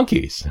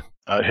 donkeys.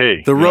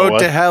 Hey, the road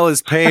to hell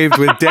is paved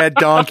with dead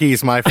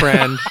donkeys, my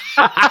friend.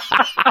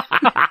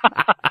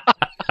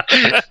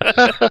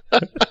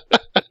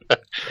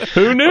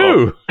 Who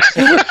knew?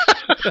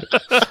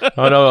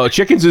 Oh no,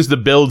 chickens is the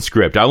build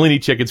script. I only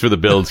need chickens for the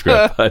build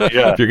script. But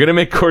if you're gonna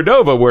make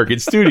Cordova work in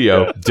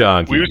Studio,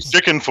 donkeys. We use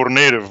chicken for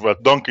native,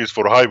 but donkeys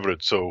for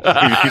hybrid. So.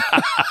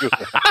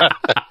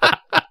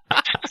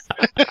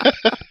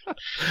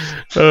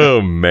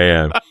 Oh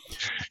man.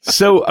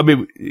 So I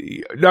mean,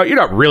 no, you're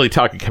not really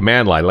talking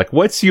command line. Like,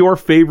 what's your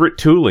favorite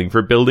tooling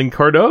for building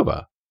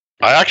Cordova?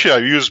 I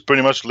use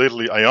pretty much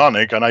lately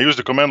Ionic, and I use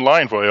the command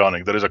line for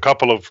Ionic. There is a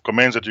couple of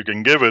commands that you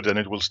can give it, and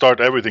it will start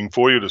everything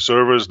for you, the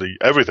servers, the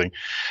everything.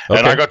 Okay.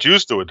 And I got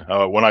used to it.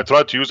 When I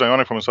tried to use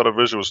Ionic from inside of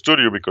Visual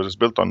Studio, because it's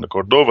built on the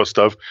Cordova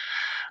stuff,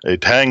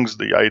 it hangs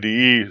the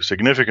IDE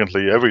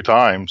significantly every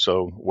time.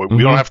 So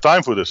we don't have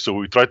time for this. So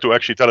we try to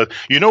actually tell it,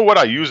 you know what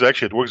I use?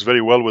 Actually, it works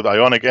very well with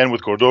Ionic and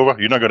with Cordova.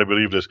 You're not going to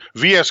believe this.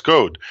 VS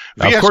Code.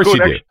 Of course you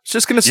did. I was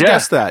just going to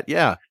suggest that.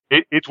 Yeah.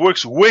 It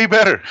works way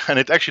better, and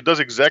it actually does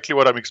exactly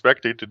what I'm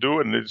expecting to do,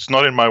 and it's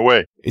not in my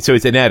way. So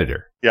it's an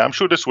editor. Yeah, I'm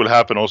sure this will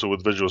happen also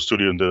with Visual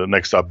Studio in the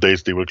next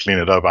updates. They will clean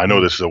it up. I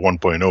know this is a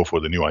 1.0 for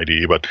the new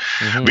IDE, but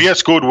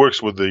VS Code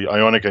works with the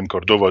Ionic and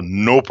Cordova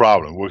no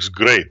problem. Works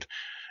great.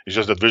 It's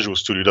just that Visual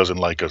Studio doesn't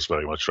like us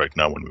very much right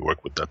now when we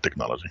work with that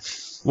technology.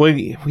 Well,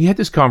 we had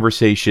this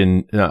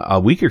conversation a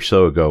week or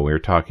so ago. We were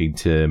talking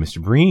to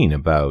Mr. Breen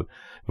about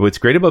what's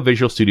great about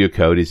Visual Studio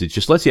Code is it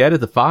just lets you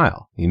edit the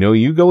file. You know,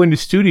 you go into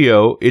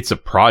Studio, it's a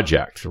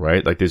project,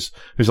 right? Like there's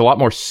a lot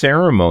more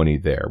ceremony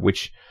there,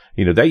 which,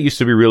 you know, that used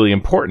to be really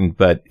important.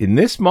 But in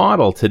this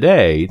model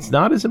today, it's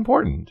not as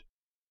important.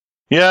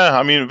 Yeah,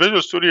 I mean,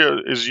 Visual Studio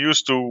is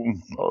used to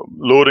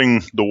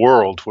loading the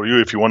world for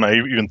you if you want to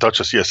even touch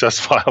a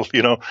CSS file,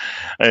 you know.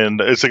 And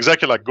it's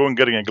exactly like going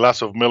getting a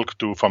glass of milk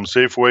from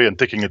Safeway and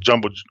taking a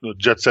Jumbo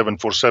Jet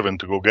 747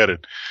 to go get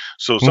it.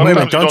 So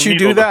sometimes don't you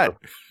do that?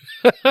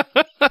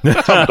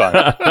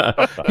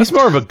 Sometimes. He's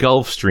more of a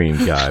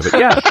Gulfstream guy, but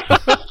yeah.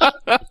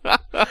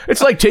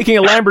 It's like taking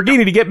a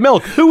Lamborghini to get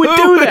milk. Who would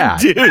do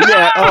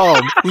that? Oh,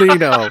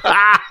 Lino.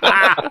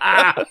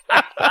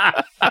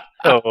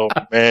 Oh,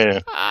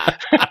 man.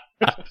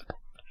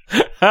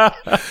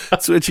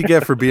 That's what you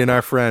get for being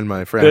our friend,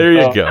 my friend. There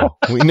you go.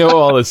 We know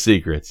all his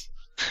secrets.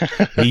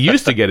 He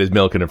used to get his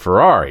milk in a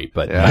Ferrari,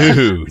 but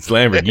no, it's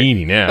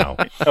Lamborghini now.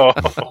 Oh,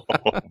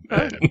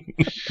 man.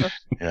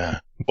 Yeah.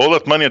 All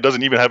that money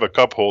doesn't even have a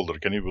cup holder.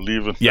 Can you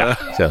believe it? Yeah.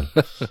 So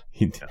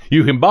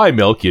you can buy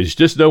milk. You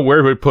just know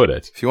where to put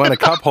it. If you want a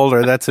cup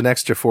holder, that's an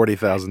extra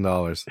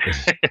 $40,000.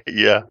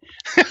 Yeah.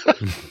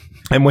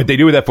 And what they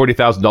do with that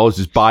 $40,000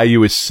 is buy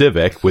you a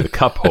Civic with a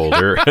cup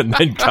holder and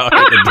then cut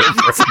the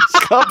difference.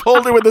 Cup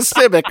holder with a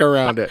Civic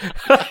around it.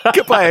 You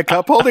could buy a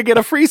cup holder, get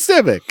a free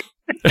Civic.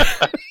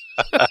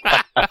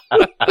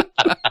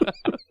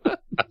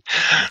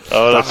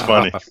 Oh, that's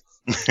funny.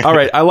 All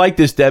right. I like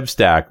this dev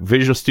stack.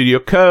 Visual Studio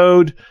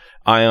Code,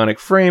 Ionic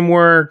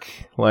Framework.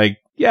 Like,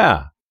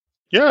 yeah.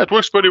 Yeah, it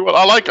works pretty well.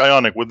 I like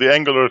Ionic with the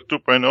Angular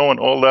 2.0 and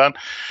all that.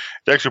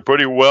 It's actually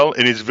pretty well.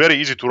 And it's very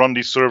easy to run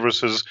these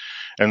services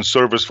and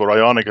service for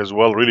Ionic as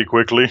well really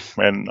quickly.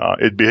 And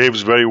it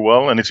behaves very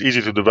well, and it's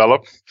easy to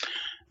develop.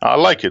 I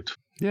like it.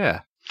 Yeah.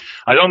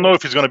 I don't know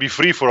if it's going to be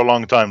free for a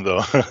long time,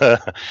 though.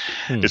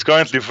 It's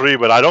currently free,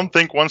 but I don't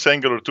think once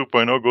Angular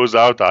 2.0 goes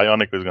out,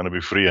 Ionic is going to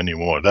be free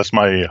anymore. That's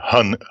my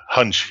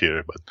hunch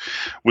here, but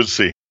we'll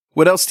see.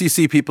 What else do you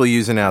see people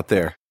using out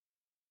there?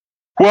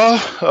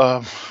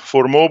 Well,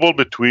 for mobile,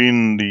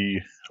 between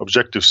the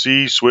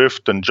Objective-C,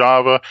 Swift, and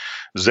Java,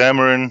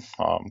 Xamarin,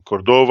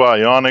 Cordova,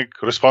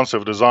 Ionic,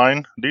 responsive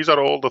design. These are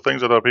all the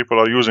things that our people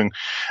are using.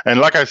 And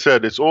like I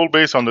said, it's all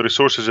based on the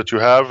resources that you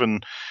have.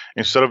 And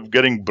instead of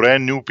getting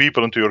brand new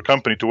people into your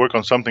company to work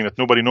on something that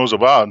nobody knows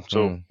about,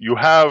 so you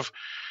have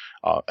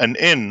an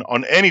in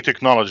on any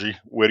technology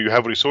where you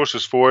have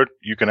resources for it,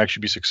 you can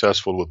actually be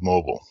successful with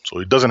mobile. So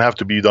it doesn't have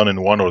to be done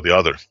in one or the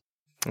other.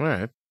 All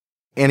right.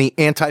 Any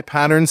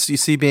anti-patterns you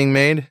see being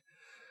made?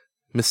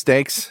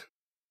 Mistakes?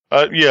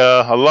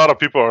 Yeah, a lot of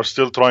people are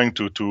still trying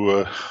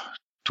to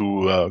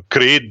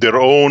create their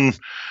own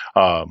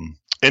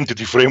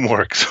entity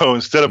framework. So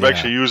instead of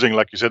actually using,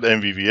 like you said,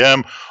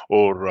 MVVM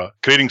or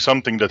creating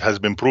something that has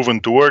been proven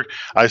to work,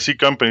 I see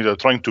companies that are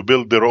trying to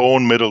build their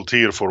own middle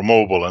tier for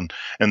mobile and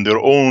their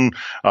own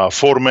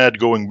format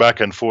going back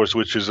and forth,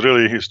 which is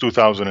really is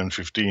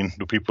 2015.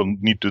 Do people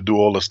need to do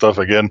all the stuff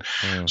again?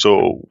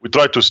 So we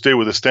try to stay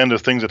with the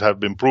standard things that have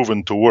been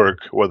proven to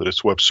work, whether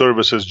it's web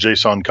services,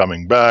 JSON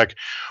coming back,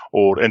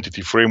 or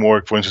entity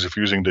framework, for instance, if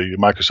you're using the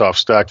Microsoft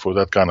stack for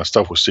that kind of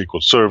stuff with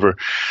SQL Server.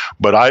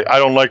 But I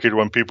don't like it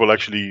when people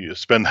actually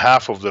spend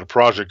half of their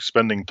project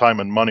spending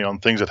time and money on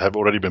things that have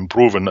already been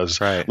proven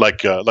as,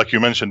 like you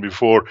mentioned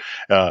before,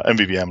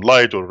 MVVM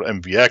Lite or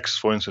MVX,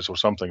 for instance, or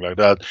something like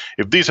that.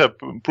 If these have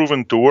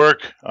proven to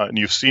work and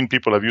you've seen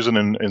people have used it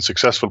in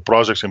successful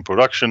projects in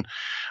production,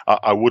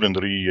 I wouldn't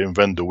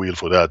reinvent the wheel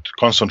for that.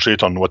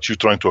 Concentrate on what you're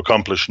trying to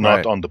accomplish,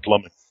 not on the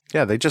plumbing.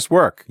 Yeah, they just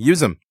work. Use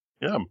them.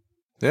 Yeah.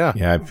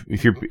 Yeah.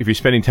 If you're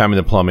spending time in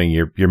the plumbing,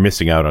 you're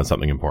missing out on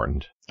something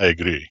important. I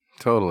agree.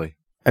 Totally.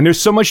 And there's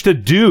so much to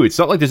do. It's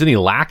not like there's any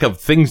lack of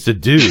things to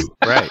do.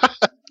 Right.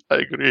 I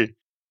agree.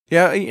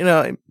 Yeah, you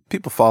know,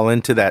 people fall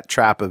into that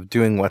trap of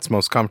doing what's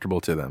most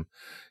comfortable to them.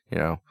 You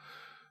know,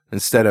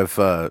 instead of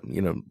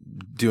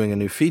doing a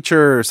new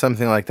feature or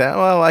something like that.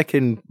 Well, I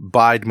can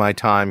bide my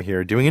time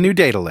here doing a new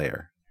data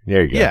layer.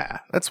 There you go. Yeah,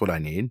 that's what I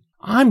need.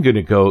 I'm going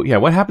to go. Yeah.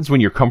 What happens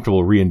when you're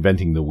comfortable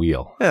reinventing the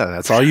wheel? Yeah,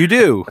 that's all you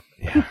do.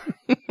 Yeah.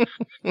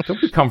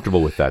 Don't be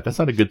comfortable with that. That's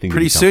not a good thing.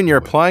 Pretty soon you're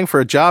applying for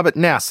a job at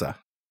NASA.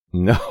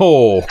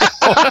 No.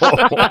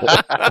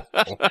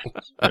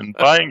 And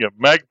buying a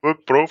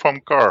MacBook Pro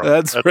from Carl.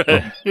 That's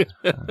right.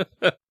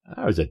 That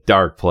was a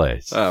dark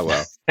place. Oh,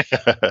 well.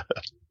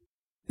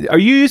 Are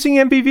you using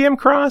MVVM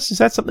Cross? Is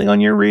that something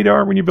on your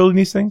radar when you're building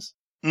these things?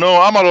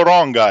 No, I'm a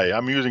Laurent guy.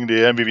 I'm using the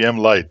MVVM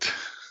Lite.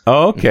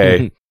 Oh,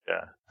 okay.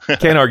 Yeah.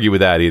 Can't argue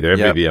with that either.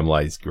 Yep. MVVM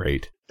Lite's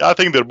great. I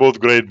think they're both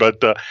great,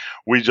 but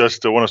we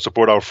just want to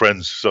support our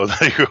friends. So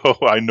there you go.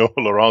 I know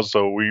Laurent,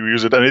 so we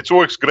use it, and it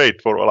works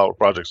great for all our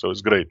projects, so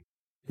it's great.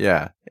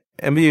 Yeah.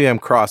 MVVM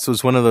Cross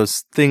was one of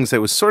those things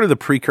that was sort of the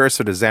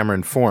precursor to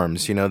Xamarin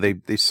Forms. You know,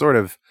 they sort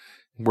of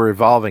were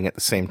evolving at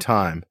the same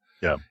time.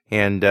 Yeah.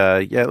 And,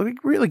 we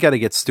really got to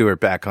get Stuart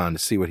back on to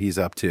see what he's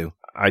up to.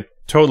 I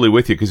totally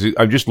with you because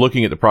I'm just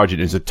looking at the project.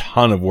 There's a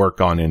ton of work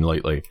gone in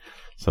lately.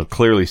 So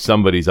clearly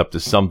somebody's up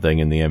to something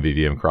in the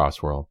MVVM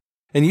Cross world.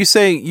 And you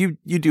say you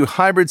do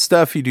hybrid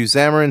stuff, you do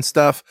Xamarin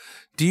stuff.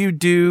 Do you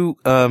do,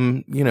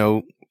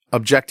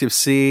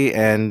 Objective-C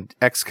and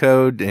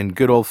Xcode and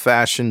good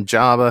old-fashioned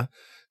Java?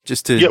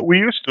 Yeah, we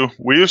used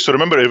to.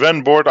 Remember,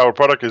 Event Board, our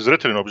product is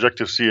written in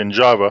Objective-C and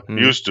Java,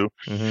 used to.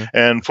 Mm-hmm.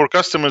 And for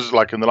customers,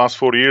 like in the last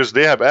 4 years,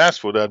 they have asked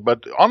for that.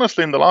 But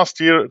honestly, in the last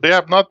year, they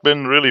have not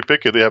been really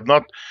picky. They have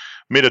not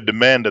made a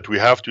demand that we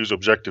have to use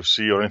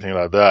Objective-C or anything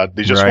like that.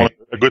 They just want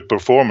a good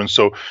performance.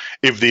 So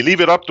if they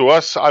leave it up to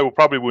us, I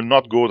will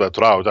not go that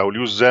route. I will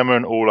use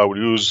Xamarin or I will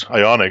use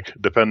Ionic,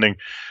 depending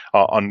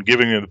on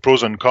giving them the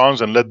pros and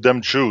cons and let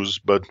them choose.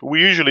 But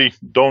we usually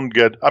don't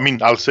get,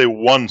 I'll say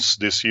once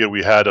this year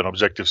we had an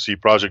Objective-C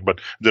project,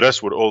 but the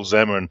rest were all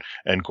Xamarin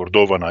and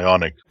Cordova and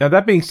Ionic. Now,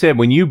 that being said,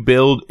 when you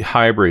build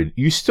hybrid,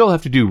 you still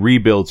have to do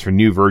rebuilds for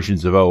new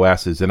versions of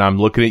OSs. And I'm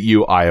looking at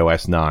you,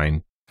 iOS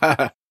 9.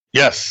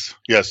 Yes,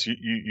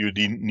 you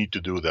need to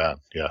do that.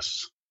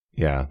 Yes.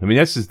 Yeah. I mean,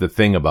 this is the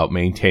thing about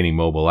maintaining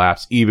mobile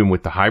apps, even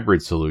with the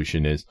hybrid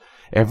solution, is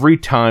every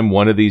time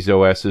one of these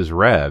OSs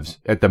revs,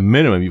 at the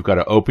minimum, you've got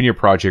to open your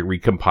project,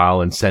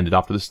 recompile, and send it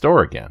off to the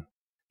store again.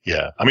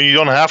 Yeah. You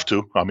don't have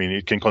to.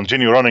 It can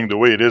continue running the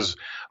way it is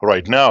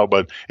right now,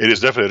 but it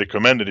is definitely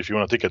recommended if you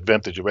want to take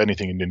advantage of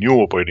anything in the new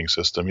operating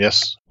system.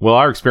 Yes. Well,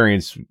 our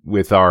experience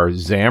with our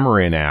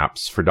Xamarin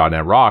apps for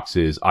 .NET Rocks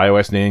is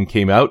iOS 9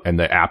 came out and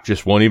the app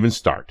just won't even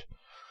start.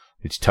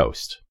 It's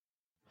toast.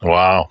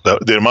 Wow.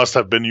 They must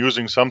have been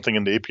using something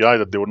in the API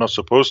that they were not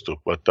supposed to.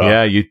 But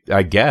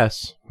I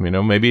guess.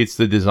 Maybe it's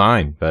the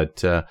design,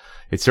 but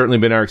it's certainly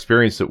been our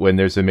experience that when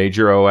there's a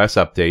major OS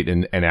update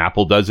and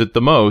Apple does it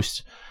the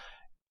most,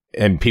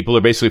 and people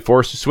are basically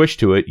forced to switch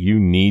to it, you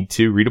need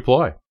to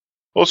redeploy.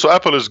 Also,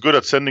 Apple is good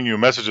at sending you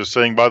messages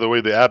saying, by the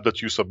way, the app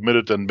that you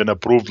submitted and been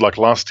approved like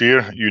last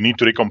year, you need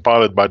to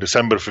recompile it by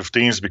December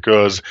 15th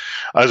because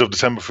as of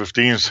December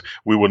 15th,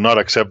 we will not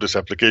accept this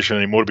application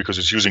anymore because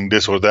it's using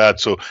this or that.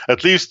 So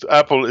at least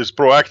Apple is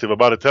proactive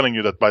about it, telling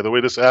you that, by the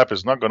way, this app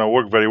is not going to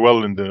work very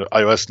well in the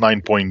iOS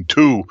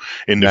 9.2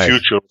 in the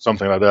future,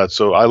 something like that.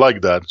 So I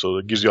like that. So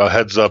it gives you a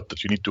heads up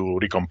that you need to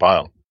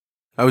recompile.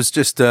 I was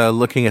just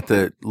looking at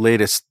the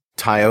latest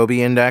TIOBE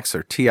index,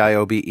 or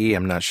TIOBE.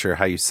 I'm not sure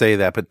how you say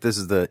that, but this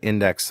is the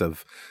index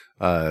of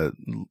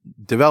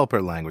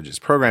developer languages,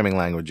 programming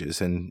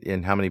languages,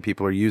 and how many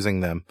people are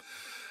using them.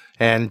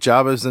 And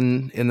Java's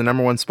in the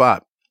number one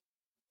spot.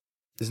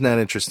 Isn't that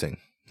interesting?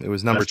 It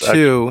was number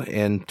 2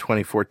 in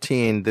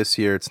 2014. This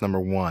year it's number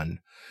 1.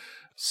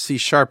 C#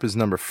 is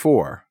number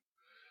 4.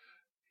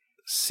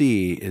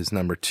 C is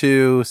number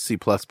 2. C++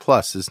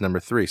 is number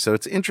 3. So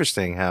it's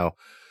interesting how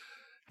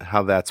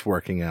that's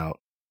working out.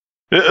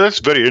 That's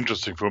very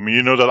interesting for me.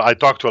 You know that I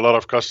talk to a lot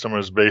of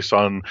customers based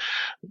on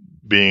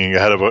being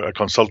head of a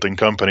consulting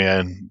company,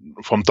 and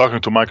from talking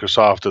to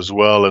Microsoft as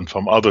well and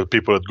from other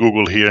people at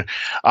Google here,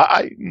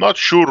 I'm not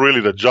sure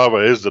really that Java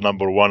is the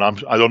number one.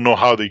 I don't know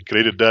how they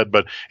created that,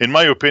 but in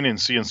my opinion,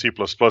 C and C++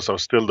 are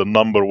still the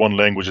number one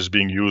languages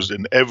being used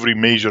in every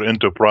major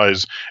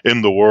enterprise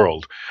in the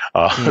world.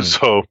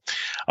 So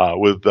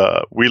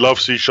we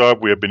love C#.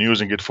 We have been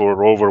using it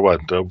for over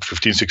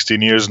 15,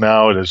 16 years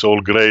now, and it's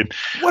all great.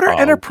 What are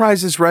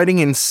enterprises writing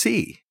in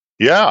C?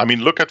 Yeah,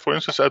 look at, for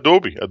instance,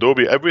 Adobe.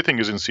 Adobe, everything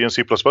is in C and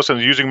C++,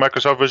 and using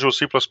Microsoft Visual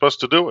C++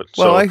 to do it.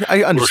 Well,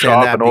 I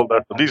understand that. And all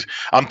that. But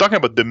I'm talking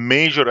about the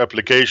major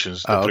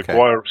applications that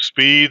require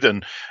speed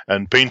and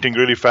painting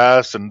really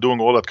fast and doing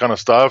all that kind of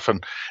stuff,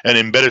 and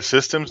embedded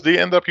systems. They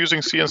end up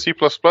using C and C++.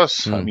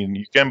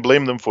 You can't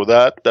blame them for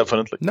that,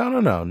 definitely. No.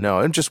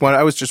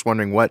 I was just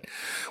wondering what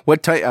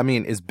type.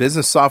 Is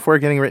business software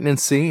getting written in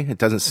C? It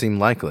doesn't seem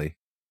likely.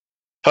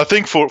 I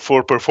think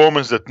for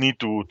performance that need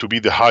to be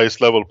the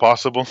highest level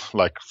possible,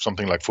 like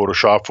something like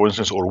Photoshop, for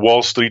instance, or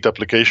Wall Street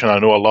application, I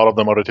know a lot of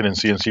them are written in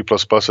C and C++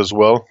 as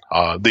well.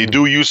 They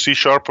do use C#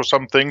 for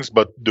some things,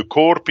 but the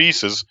core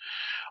pieces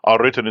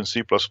are written in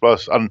C++.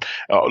 And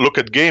look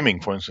at gaming,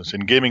 for instance.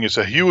 In gaming, it's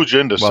a huge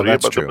industry,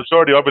 but true. The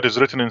majority of it is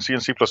written in C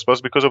and C++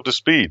 because of the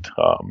speed.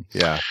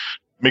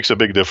 Makes a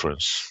big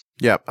difference.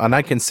 Yeah, and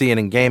I can see it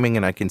in gaming,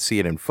 and I can see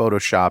it in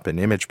Photoshop and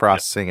image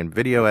processing and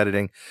video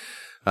editing.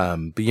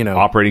 But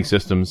operating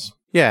systems.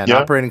 Yeah, and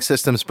operating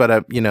systems, but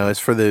as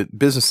for the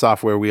business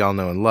software we all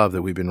know and love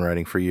that we've been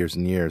writing for years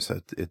and years,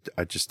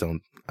 I just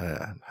don't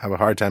have a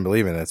hard time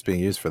believing that's being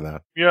used for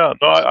that. Yeah,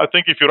 no, I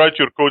think if you write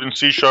your code in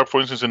C#, for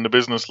instance, in the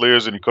business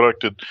layers, and you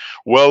correct it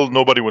well,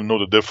 nobody will know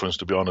the difference,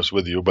 to be honest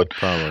with you. But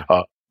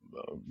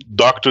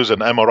doctors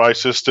and MRI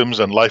systems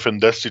and life and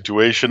death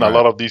situation, a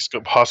lot of these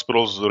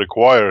hospitals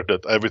require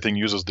that everything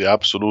uses the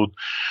absolute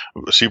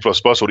C++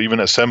 or even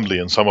assembly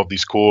in some of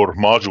these core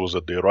modules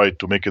that they write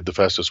to make it the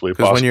fastest way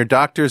possible. Because when your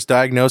doctor's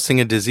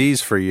diagnosing a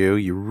disease for you,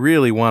 you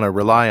really want to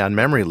rely on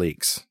memory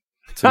leaks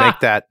to make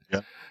that.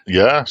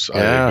 Yes,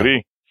 I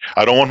agree.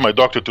 I don't want my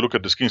doctor to look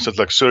at the screen and say,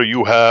 like, sir,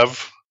 you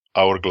have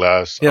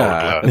hourglass. You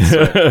have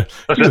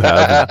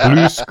a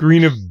blue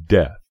screen of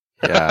death.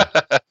 Yeah.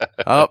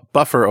 Oh,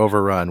 buffer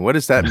overrun. What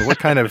is that? What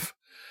kind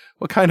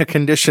of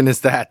condition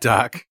is that,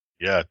 Doc?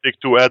 Yeah, take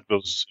 2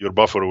 Advils. Your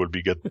buffer will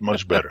get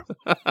much better.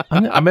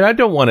 I mean, I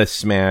don't want to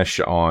smash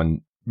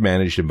on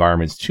managed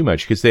environments too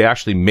much because they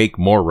actually make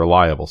more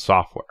reliable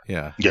software.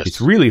 Yeah. Yes.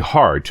 It's really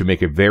hard to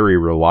make a very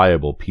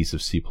reliable piece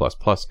of C++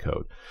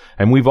 code.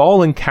 And we've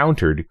all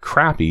encountered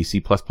crappy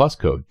C++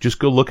 code. Just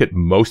go look at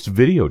most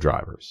video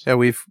drivers. Yeah,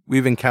 we've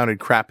encountered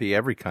crappy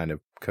every kind of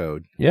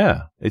code.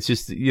 Yeah. It's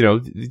just,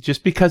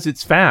 just because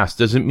it's fast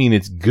doesn't mean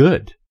it's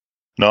good.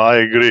 No, I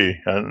agree.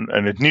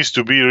 And it needs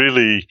to be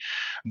really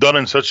done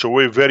in such a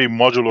way, very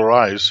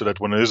modularized, so that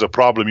when there is a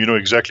problem, you know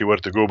exactly where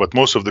to go. But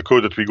most of the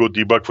code that we go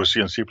debug for C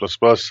and C++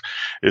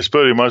 is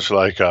pretty much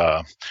like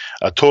a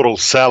total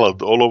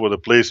salad all over the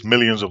place,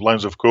 millions of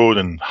lines of code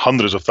and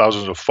hundreds of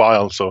thousands of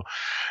files. So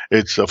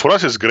it's for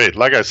us, it's great.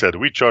 Like I said,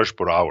 we charge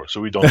per hour,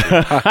 so we don't do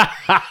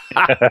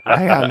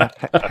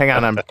Hang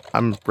on.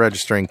 I'm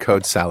registering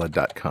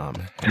codesalad.com.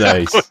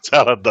 Nice.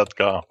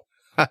 Codesalad.com.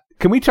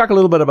 Can we talk a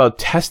little bit about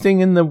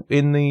testing in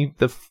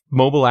the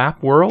mobile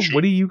app world? Sure.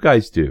 What do you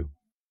guys do?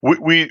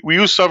 We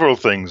use several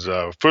things.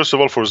 First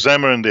of all, for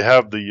Xamarin, they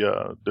have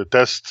the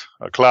test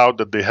cloud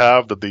that they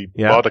have that they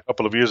bought a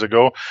couple of years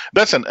ago.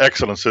 That's an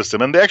excellent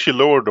system, and they actually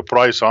lowered the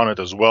price on it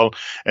as well,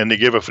 and they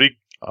gave a free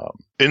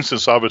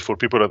instance of it for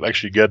people that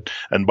actually get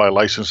and buy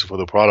licenses for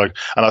the product.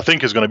 And I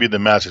think it's going to be the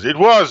masses. It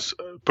was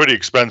pretty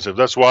expensive.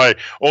 That's why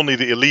only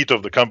the elite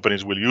of the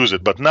companies will use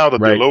it. But now that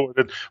they lowered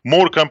it,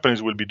 more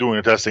companies will be doing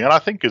the testing. And I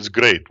think it's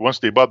great. Once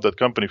they bought that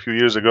company a few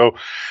years ago,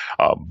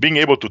 being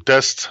able to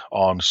test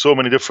on so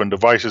many different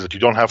devices that you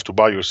don't have to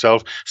buy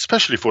yourself,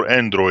 especially for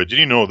Android.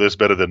 You know this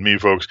better than me,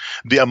 folks.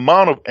 The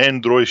amount of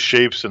Android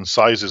shapes and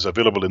sizes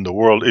available in the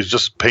world is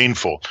just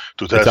painful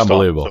to test. It's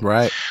unbelievable. So,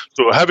 right.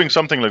 So having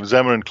something like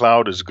Xamarin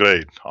Cloud is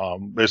great.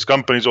 There's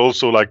companies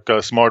also like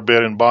Smart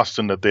Bear in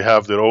Boston that they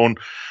have their own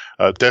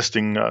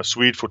testing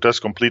suite for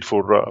Test Complete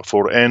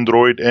for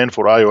Android and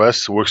for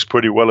iOS. It works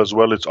pretty well as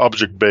well. It's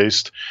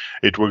object-based.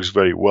 It works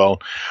very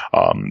well.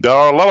 There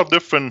are a lot of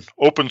different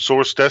open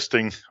source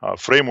testing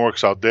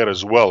frameworks out there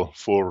as well,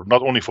 for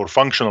not only for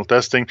functional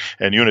testing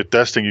and unit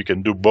testing. You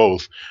can do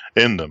both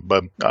in them.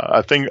 But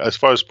I think as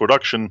far as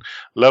production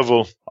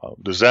level,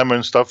 the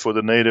Xamarin stuff for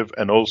the native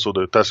and also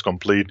the Test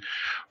Complete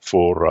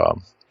for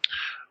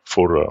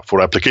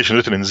application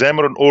written in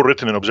Xamarin or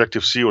written in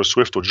Objective-C or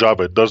Swift or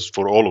Java, it does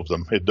for all of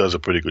them. It does a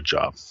pretty good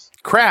job.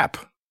 Crap.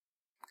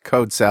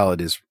 Code Salad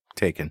is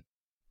taken.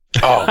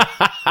 Oh.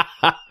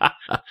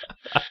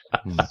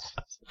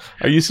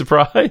 Are you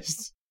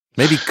surprised?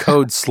 Maybe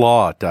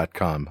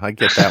codeslaw.com. I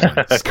get that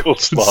one.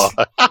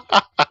 Codeslaw.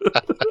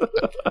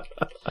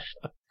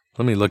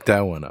 Let me look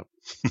that one up.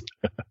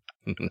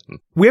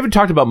 We haven't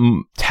talked about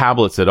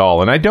tablets at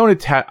all, and I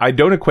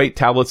don't equate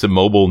tablets and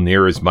mobile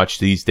near as much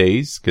these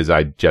days because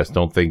I just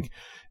don't think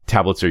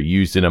tablets are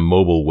used in a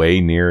mobile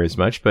way near as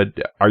much. But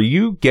are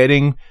you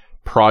getting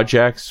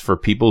projects for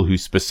people who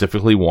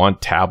specifically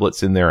want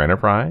tablets in their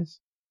enterprise?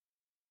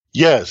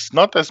 Yes,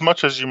 not as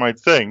much as you might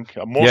think.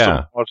 Most of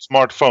them are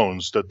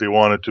smartphones that they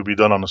want it to be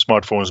done on the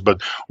smartphones.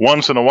 But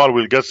once in a while,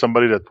 we'll get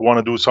somebody that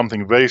want to do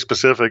something very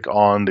specific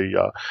on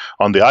the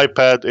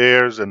iPad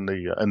Airs and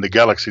the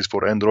Galaxies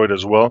for Android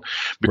as well,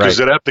 because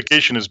their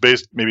application is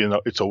based maybe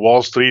it's a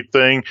Wall Street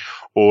thing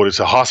or it's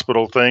a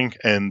hospital thing,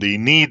 and they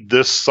need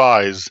this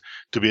size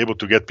to be able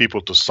to get people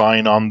to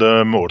sign on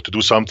them or to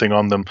do something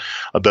on them.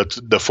 That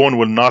the phone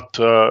will not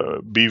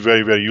be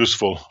very, very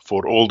useful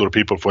for older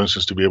people, for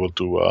instance, to be able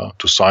to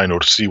sign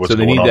or see what's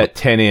going on. So they need that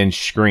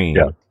 10-inch screen.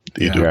 Yeah,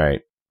 they do.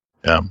 Right.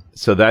 Yeah.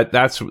 So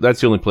that's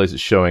the only place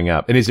it's showing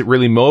up. And is it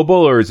really mobile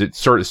or is it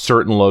sort of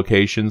certain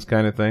locations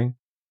kind of thing?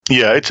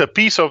 Yeah, it's a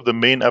piece of the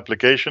main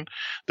application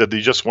that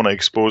they just want to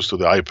expose to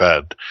the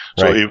iPad.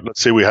 So if,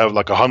 let's say we have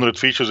like 100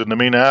 features in the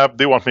main app,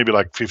 they want maybe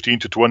like 15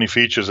 to 20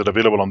 features that are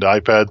available on the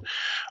iPad,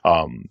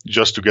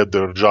 just to get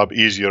their job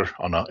easier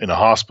in a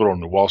hospital, on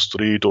the Wall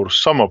Street, or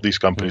some of these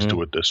companies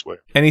do it this way.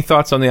 Any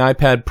thoughts on the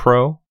iPad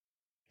Pro?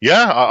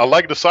 Yeah, I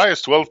like the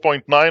size.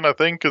 12.9, I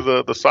think,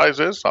 the size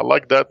is. I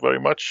like that very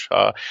much.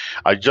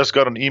 I just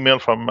got an email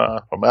from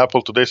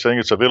Apple today saying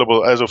it's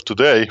available as of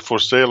today for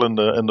sale in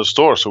the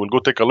store. So we'll go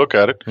take a look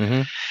at it.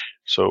 Mm-hmm.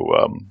 So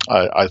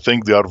I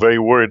think they are very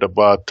worried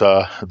about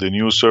the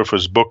new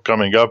Surface Book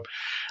coming up.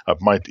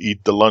 might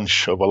eat the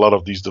lunch of a lot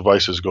of these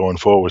devices going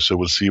forward. So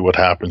we'll see what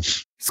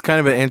happens. It's kind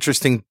of an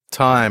interesting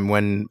time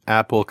when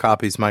Apple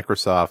copies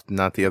Microsoft,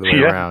 not the other way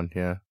around.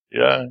 Yeah.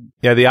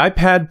 Yeah, the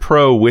iPad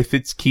Pro with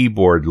its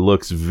keyboard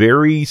looks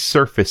very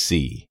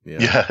surfacey.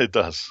 Yeah, it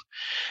does.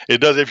 It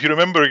does. If you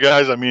remember,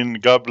 guys, I mean,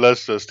 God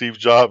bless Steve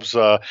Jobs.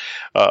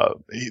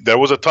 There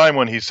was a time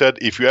when he said,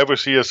 if you ever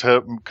see us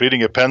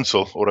creating a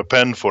pencil or a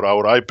pen for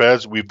our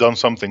iPads, we've done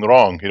something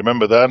wrong. You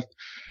remember that?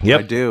 Yep.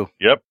 I do.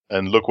 Yep.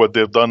 And look what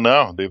they've done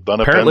now. They've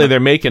done Apparently a pen. they're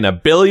making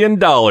 $1 billion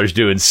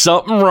doing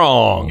something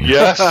wrong.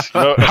 Yes.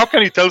 How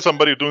can you tell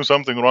somebody doing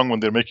something wrong when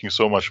they're making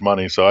so much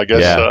money? So I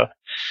guess,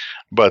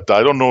 but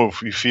I don't know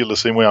if you feel the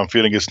same way I'm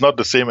feeling. It's not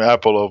the same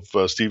Apple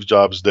of Steve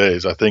Jobs'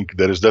 days. I think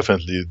there is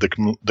definitely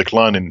a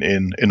decline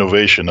in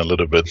innovation a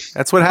little bit.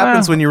 That's what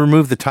happens when you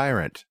remove the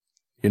tyrant.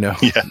 You know?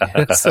 Yeah.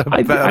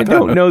 I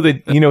don't know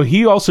that,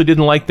 he also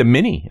didn't like the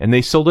Mini, and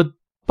they sold a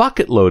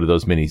bucket load of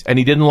those Minis, and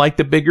he didn't like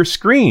the bigger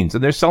screens,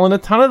 and they're selling a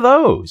ton of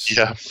those.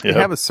 Yeah. They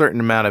have a certain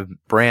amount of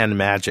brand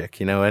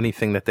magic.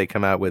 Anything that they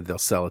come out with, they'll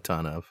sell a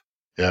ton of.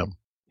 Yeah.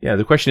 Yeah,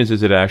 the question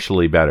is it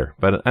actually better?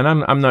 And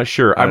I'm not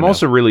sure. I'm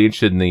also really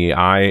interested in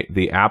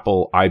the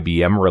Apple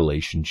IBM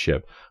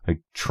relationship,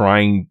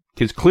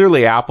 because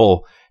clearly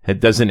Apple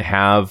doesn't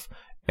have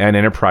an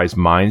enterprise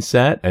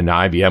mindset, and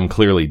IBM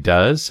clearly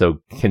does. So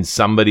can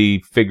somebody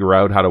figure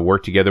out how to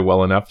work together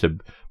well enough to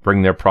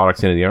bring their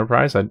products into the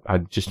enterprise? I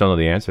just don't know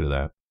the answer to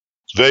that.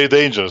 It's very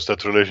dangerous,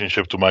 that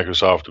relationship to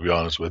Microsoft, to be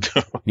honest with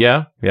you.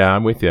 Yeah,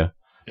 I'm with you.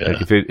 Yeah.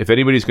 Like if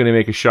anybody's going to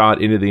make a shot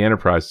into the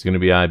enterprise, it's going to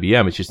be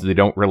IBM. It's just that they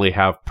don't really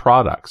have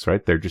products,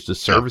 right? They're just a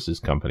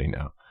services company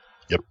now.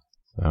 Yep.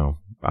 So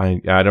I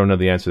don't know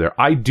the answer there.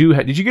 I do.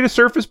 Did you get a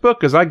Surface Book?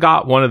 Because I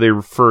got one of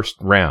their first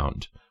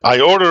round. I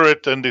ordered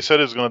it, and they said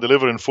it's going to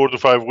deliver in 4 to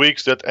 5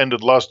 weeks. That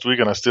ended last week,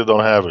 and I still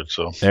don't have it.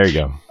 So there you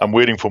go. I'm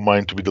waiting for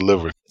mine to be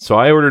delivered. So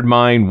I ordered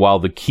mine while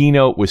the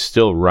keynote was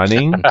still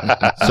running.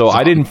 So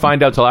I didn't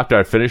find out till after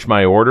I finished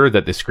my order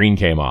that the screen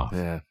came off.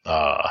 Yeah.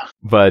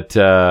 But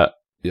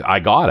I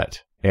got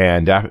it.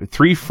 And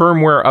 3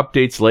 firmware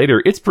updates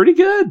later, it's pretty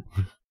good.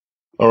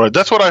 All right.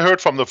 That's what I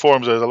heard from the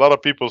forums. There's a lot of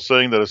people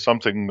saying there's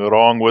something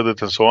wrong with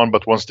it and so on.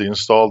 But once they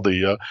install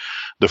the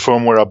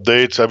firmware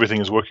updates, everything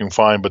is working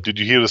fine. But did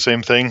you hear the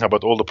same thing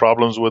about all the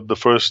problems with the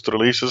first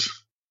releases?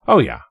 Oh,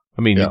 yeah.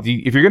 I mean,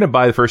 if you're going to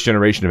buy the first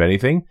generation of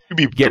anything,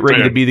 get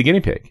ready to be the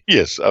guinea pig.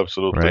 Yes,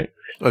 absolutely. Right?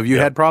 Have you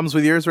had problems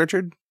with yours,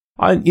 Richard?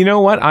 You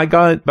know what? I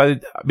got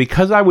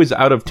because I was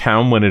out of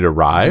town when it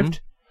arrived.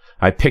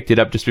 I picked it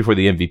up just before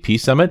the MVP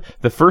summit.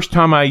 The first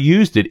time I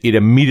used it, it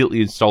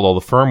immediately installed all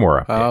the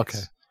firmware updates. Oh, okay.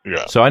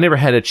 Yeah. So I never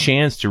had a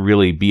chance to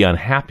really be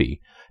unhappy.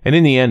 And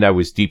in the end, I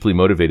was deeply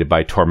motivated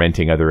by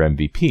tormenting other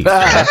MVPs.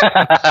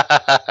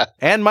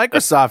 And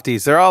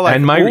Microsofties. They're all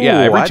like,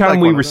 every time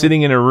we were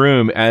sitting in a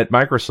room at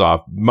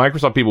Microsoft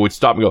people would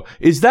stop and go,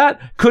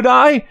 could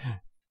I?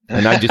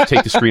 And I'd just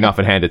take the screen off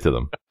and hand it to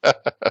them.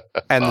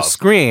 And the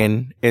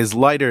screen is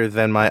lighter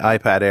than my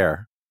iPad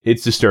Air.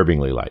 It's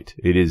disturbingly light.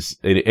 It is.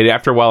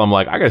 After a while, I'm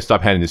like, I got to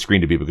stop handing the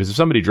screen to people because if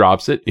somebody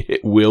drops it,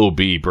 it will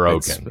be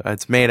broken.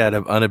 It's made out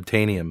of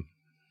unobtainium.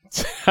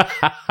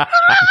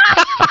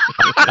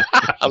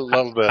 I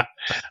love that.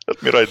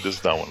 Let me write this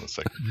down 1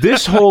 second.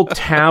 This whole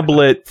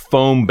tablet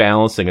phone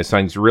balancing is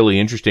something that's really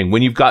interesting.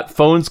 When you've got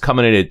phones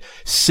coming in at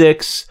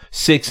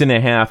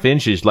 6.5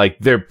 inches, like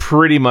they're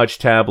pretty much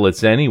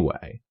tablets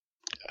anyway.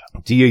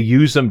 Do you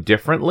use them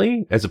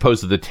differently as opposed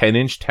to the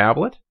 10-inch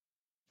tablet?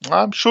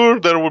 I'm sure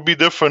there will be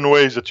different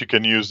ways that you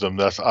can use them.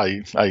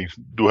 I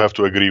do have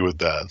to agree with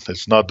that.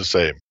 It's not the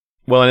same.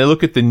 Well, and I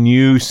look at the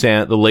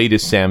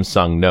latest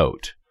Samsung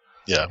Note.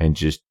 Yeah. And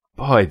just,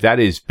 boy, that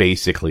is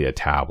basically a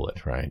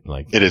tablet, right?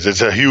 Like it is.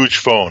 It's a huge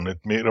phone. It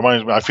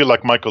reminds me. I feel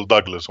like Michael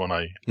Douglas when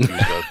I use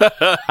that.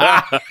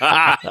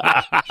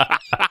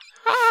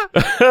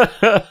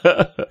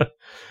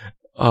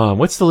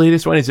 What's the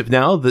latest one? Is it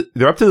now?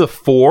 They're up to the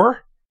 4?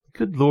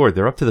 Good Lord,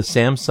 they're up to the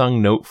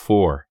Samsung Note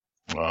 4.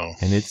 Wow.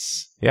 And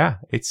it's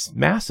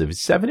massive.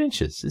 It's 7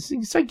 inches. It's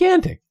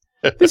gigantic.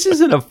 This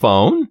isn't a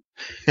phone.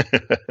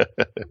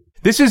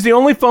 This is the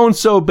only phone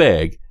so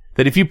big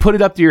that if you put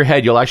it up to your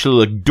head, you'll actually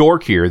look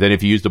dorkier than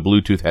if you used a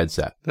Bluetooth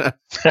headset.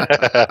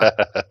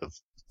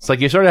 It's like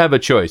you sort of have a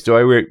choice. Do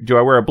I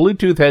wear a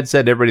Bluetooth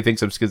headset and everybody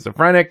thinks I'm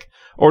schizophrenic,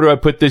 or do I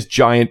put this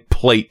giant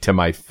plate to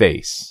my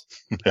face?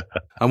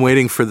 I'm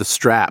waiting for the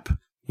strap,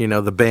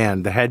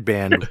 the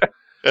headband.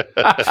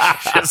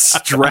 Just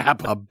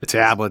strap a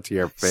tablet to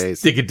your face.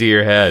 Stick it to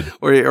your head.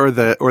 Or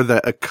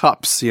the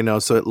cups,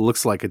 so it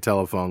looks like a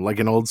telephone, like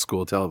an old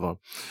school telephone.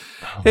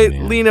 Oh, hey,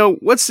 man. Lino,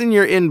 what's in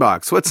your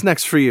inbox? What's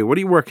next for you? What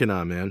are you working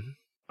on, man?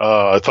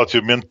 I thought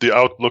you meant the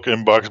Outlook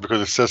inbox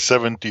because it says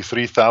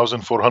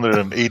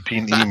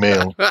 73,418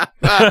 emails.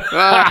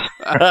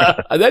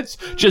 That's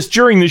just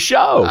during the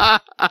show.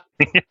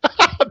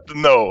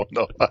 No.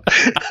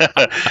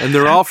 And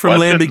they're all from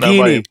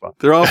Lamborghini.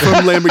 They're all from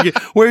Lamborghini.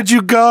 Where'd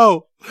you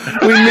go?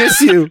 We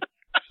miss you.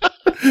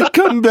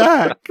 Come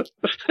back.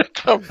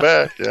 Come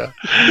back, yeah.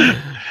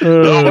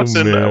 What's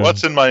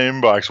in my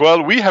inbox?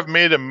 Well, we have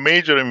made a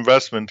major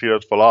investment here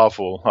at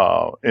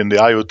Falafel in the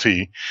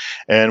IoT,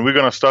 and we're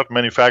going to start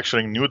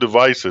manufacturing new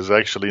devices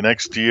actually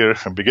next year,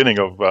 beginning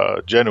of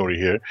January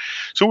here.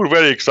 So we're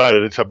very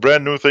excited. It's a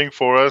brand new thing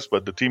for us,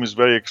 but the team is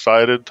very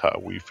excited.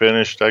 We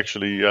finished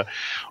actually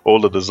all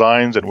the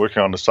designs and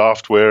working on the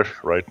software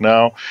right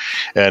now,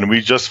 and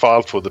we just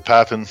filed for the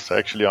patents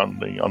actually on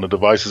the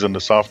devices and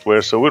the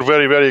software. So we're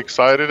very, very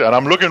excited, and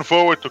I'm looking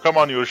forward to come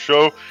on your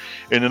show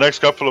in the next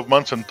couple of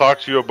months and talk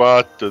to you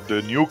about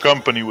the new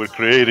company we're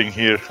creating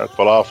here at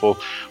Falafel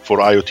for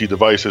IoT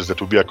devices that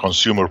will be a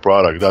consumer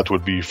product. That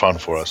would be fun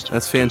for us.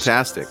 That's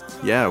fantastic.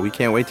 Yeah, we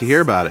can't wait to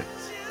hear about it.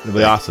 It'll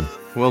be awesome.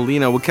 Well,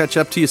 Lino, we'll catch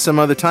up to you some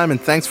other time,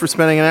 and thanks for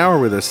spending an hour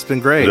with us. It's been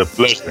great. It's a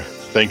pleasure.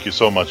 Thank you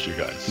so much, you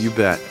guys. You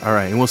bet. All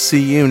right, and we'll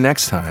see you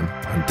next time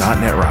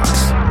on .NET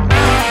Rocks.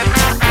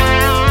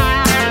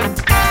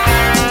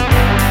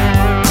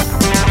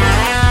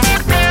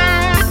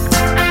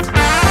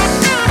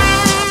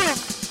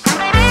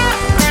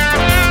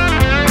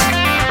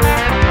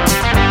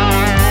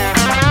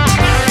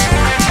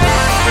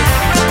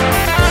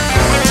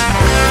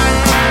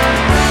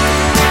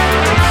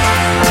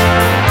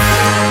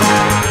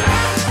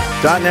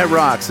 .NET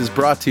Rocks is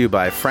brought to you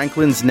by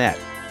Franklin's Net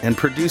and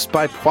produced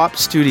by Pwop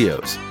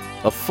Studios,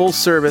 a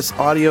full-service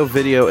audio,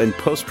 video, and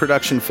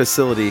post-production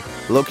facility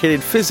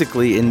located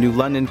physically in New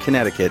London,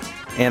 Connecticut,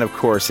 and, of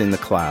course, in the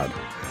cloud.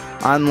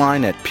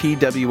 Online at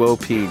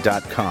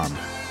pwop.com.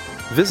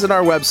 Visit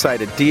our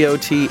website at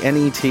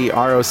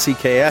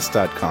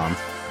dotnetrocks.com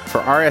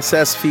for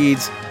RSS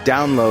feeds,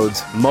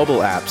 downloads, mobile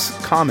apps,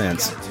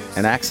 comments,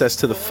 and access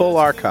to the full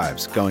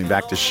archives going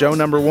back to show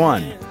number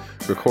 1,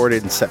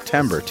 recorded in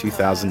September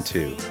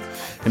 2002.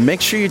 And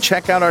make sure you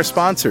check out our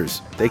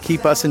sponsors. They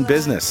keep us in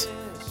business.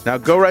 Now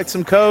go write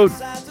some code.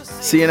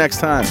 See you next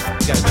time.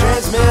 Got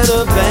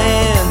transmitter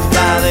banned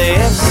by the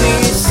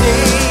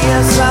FCC.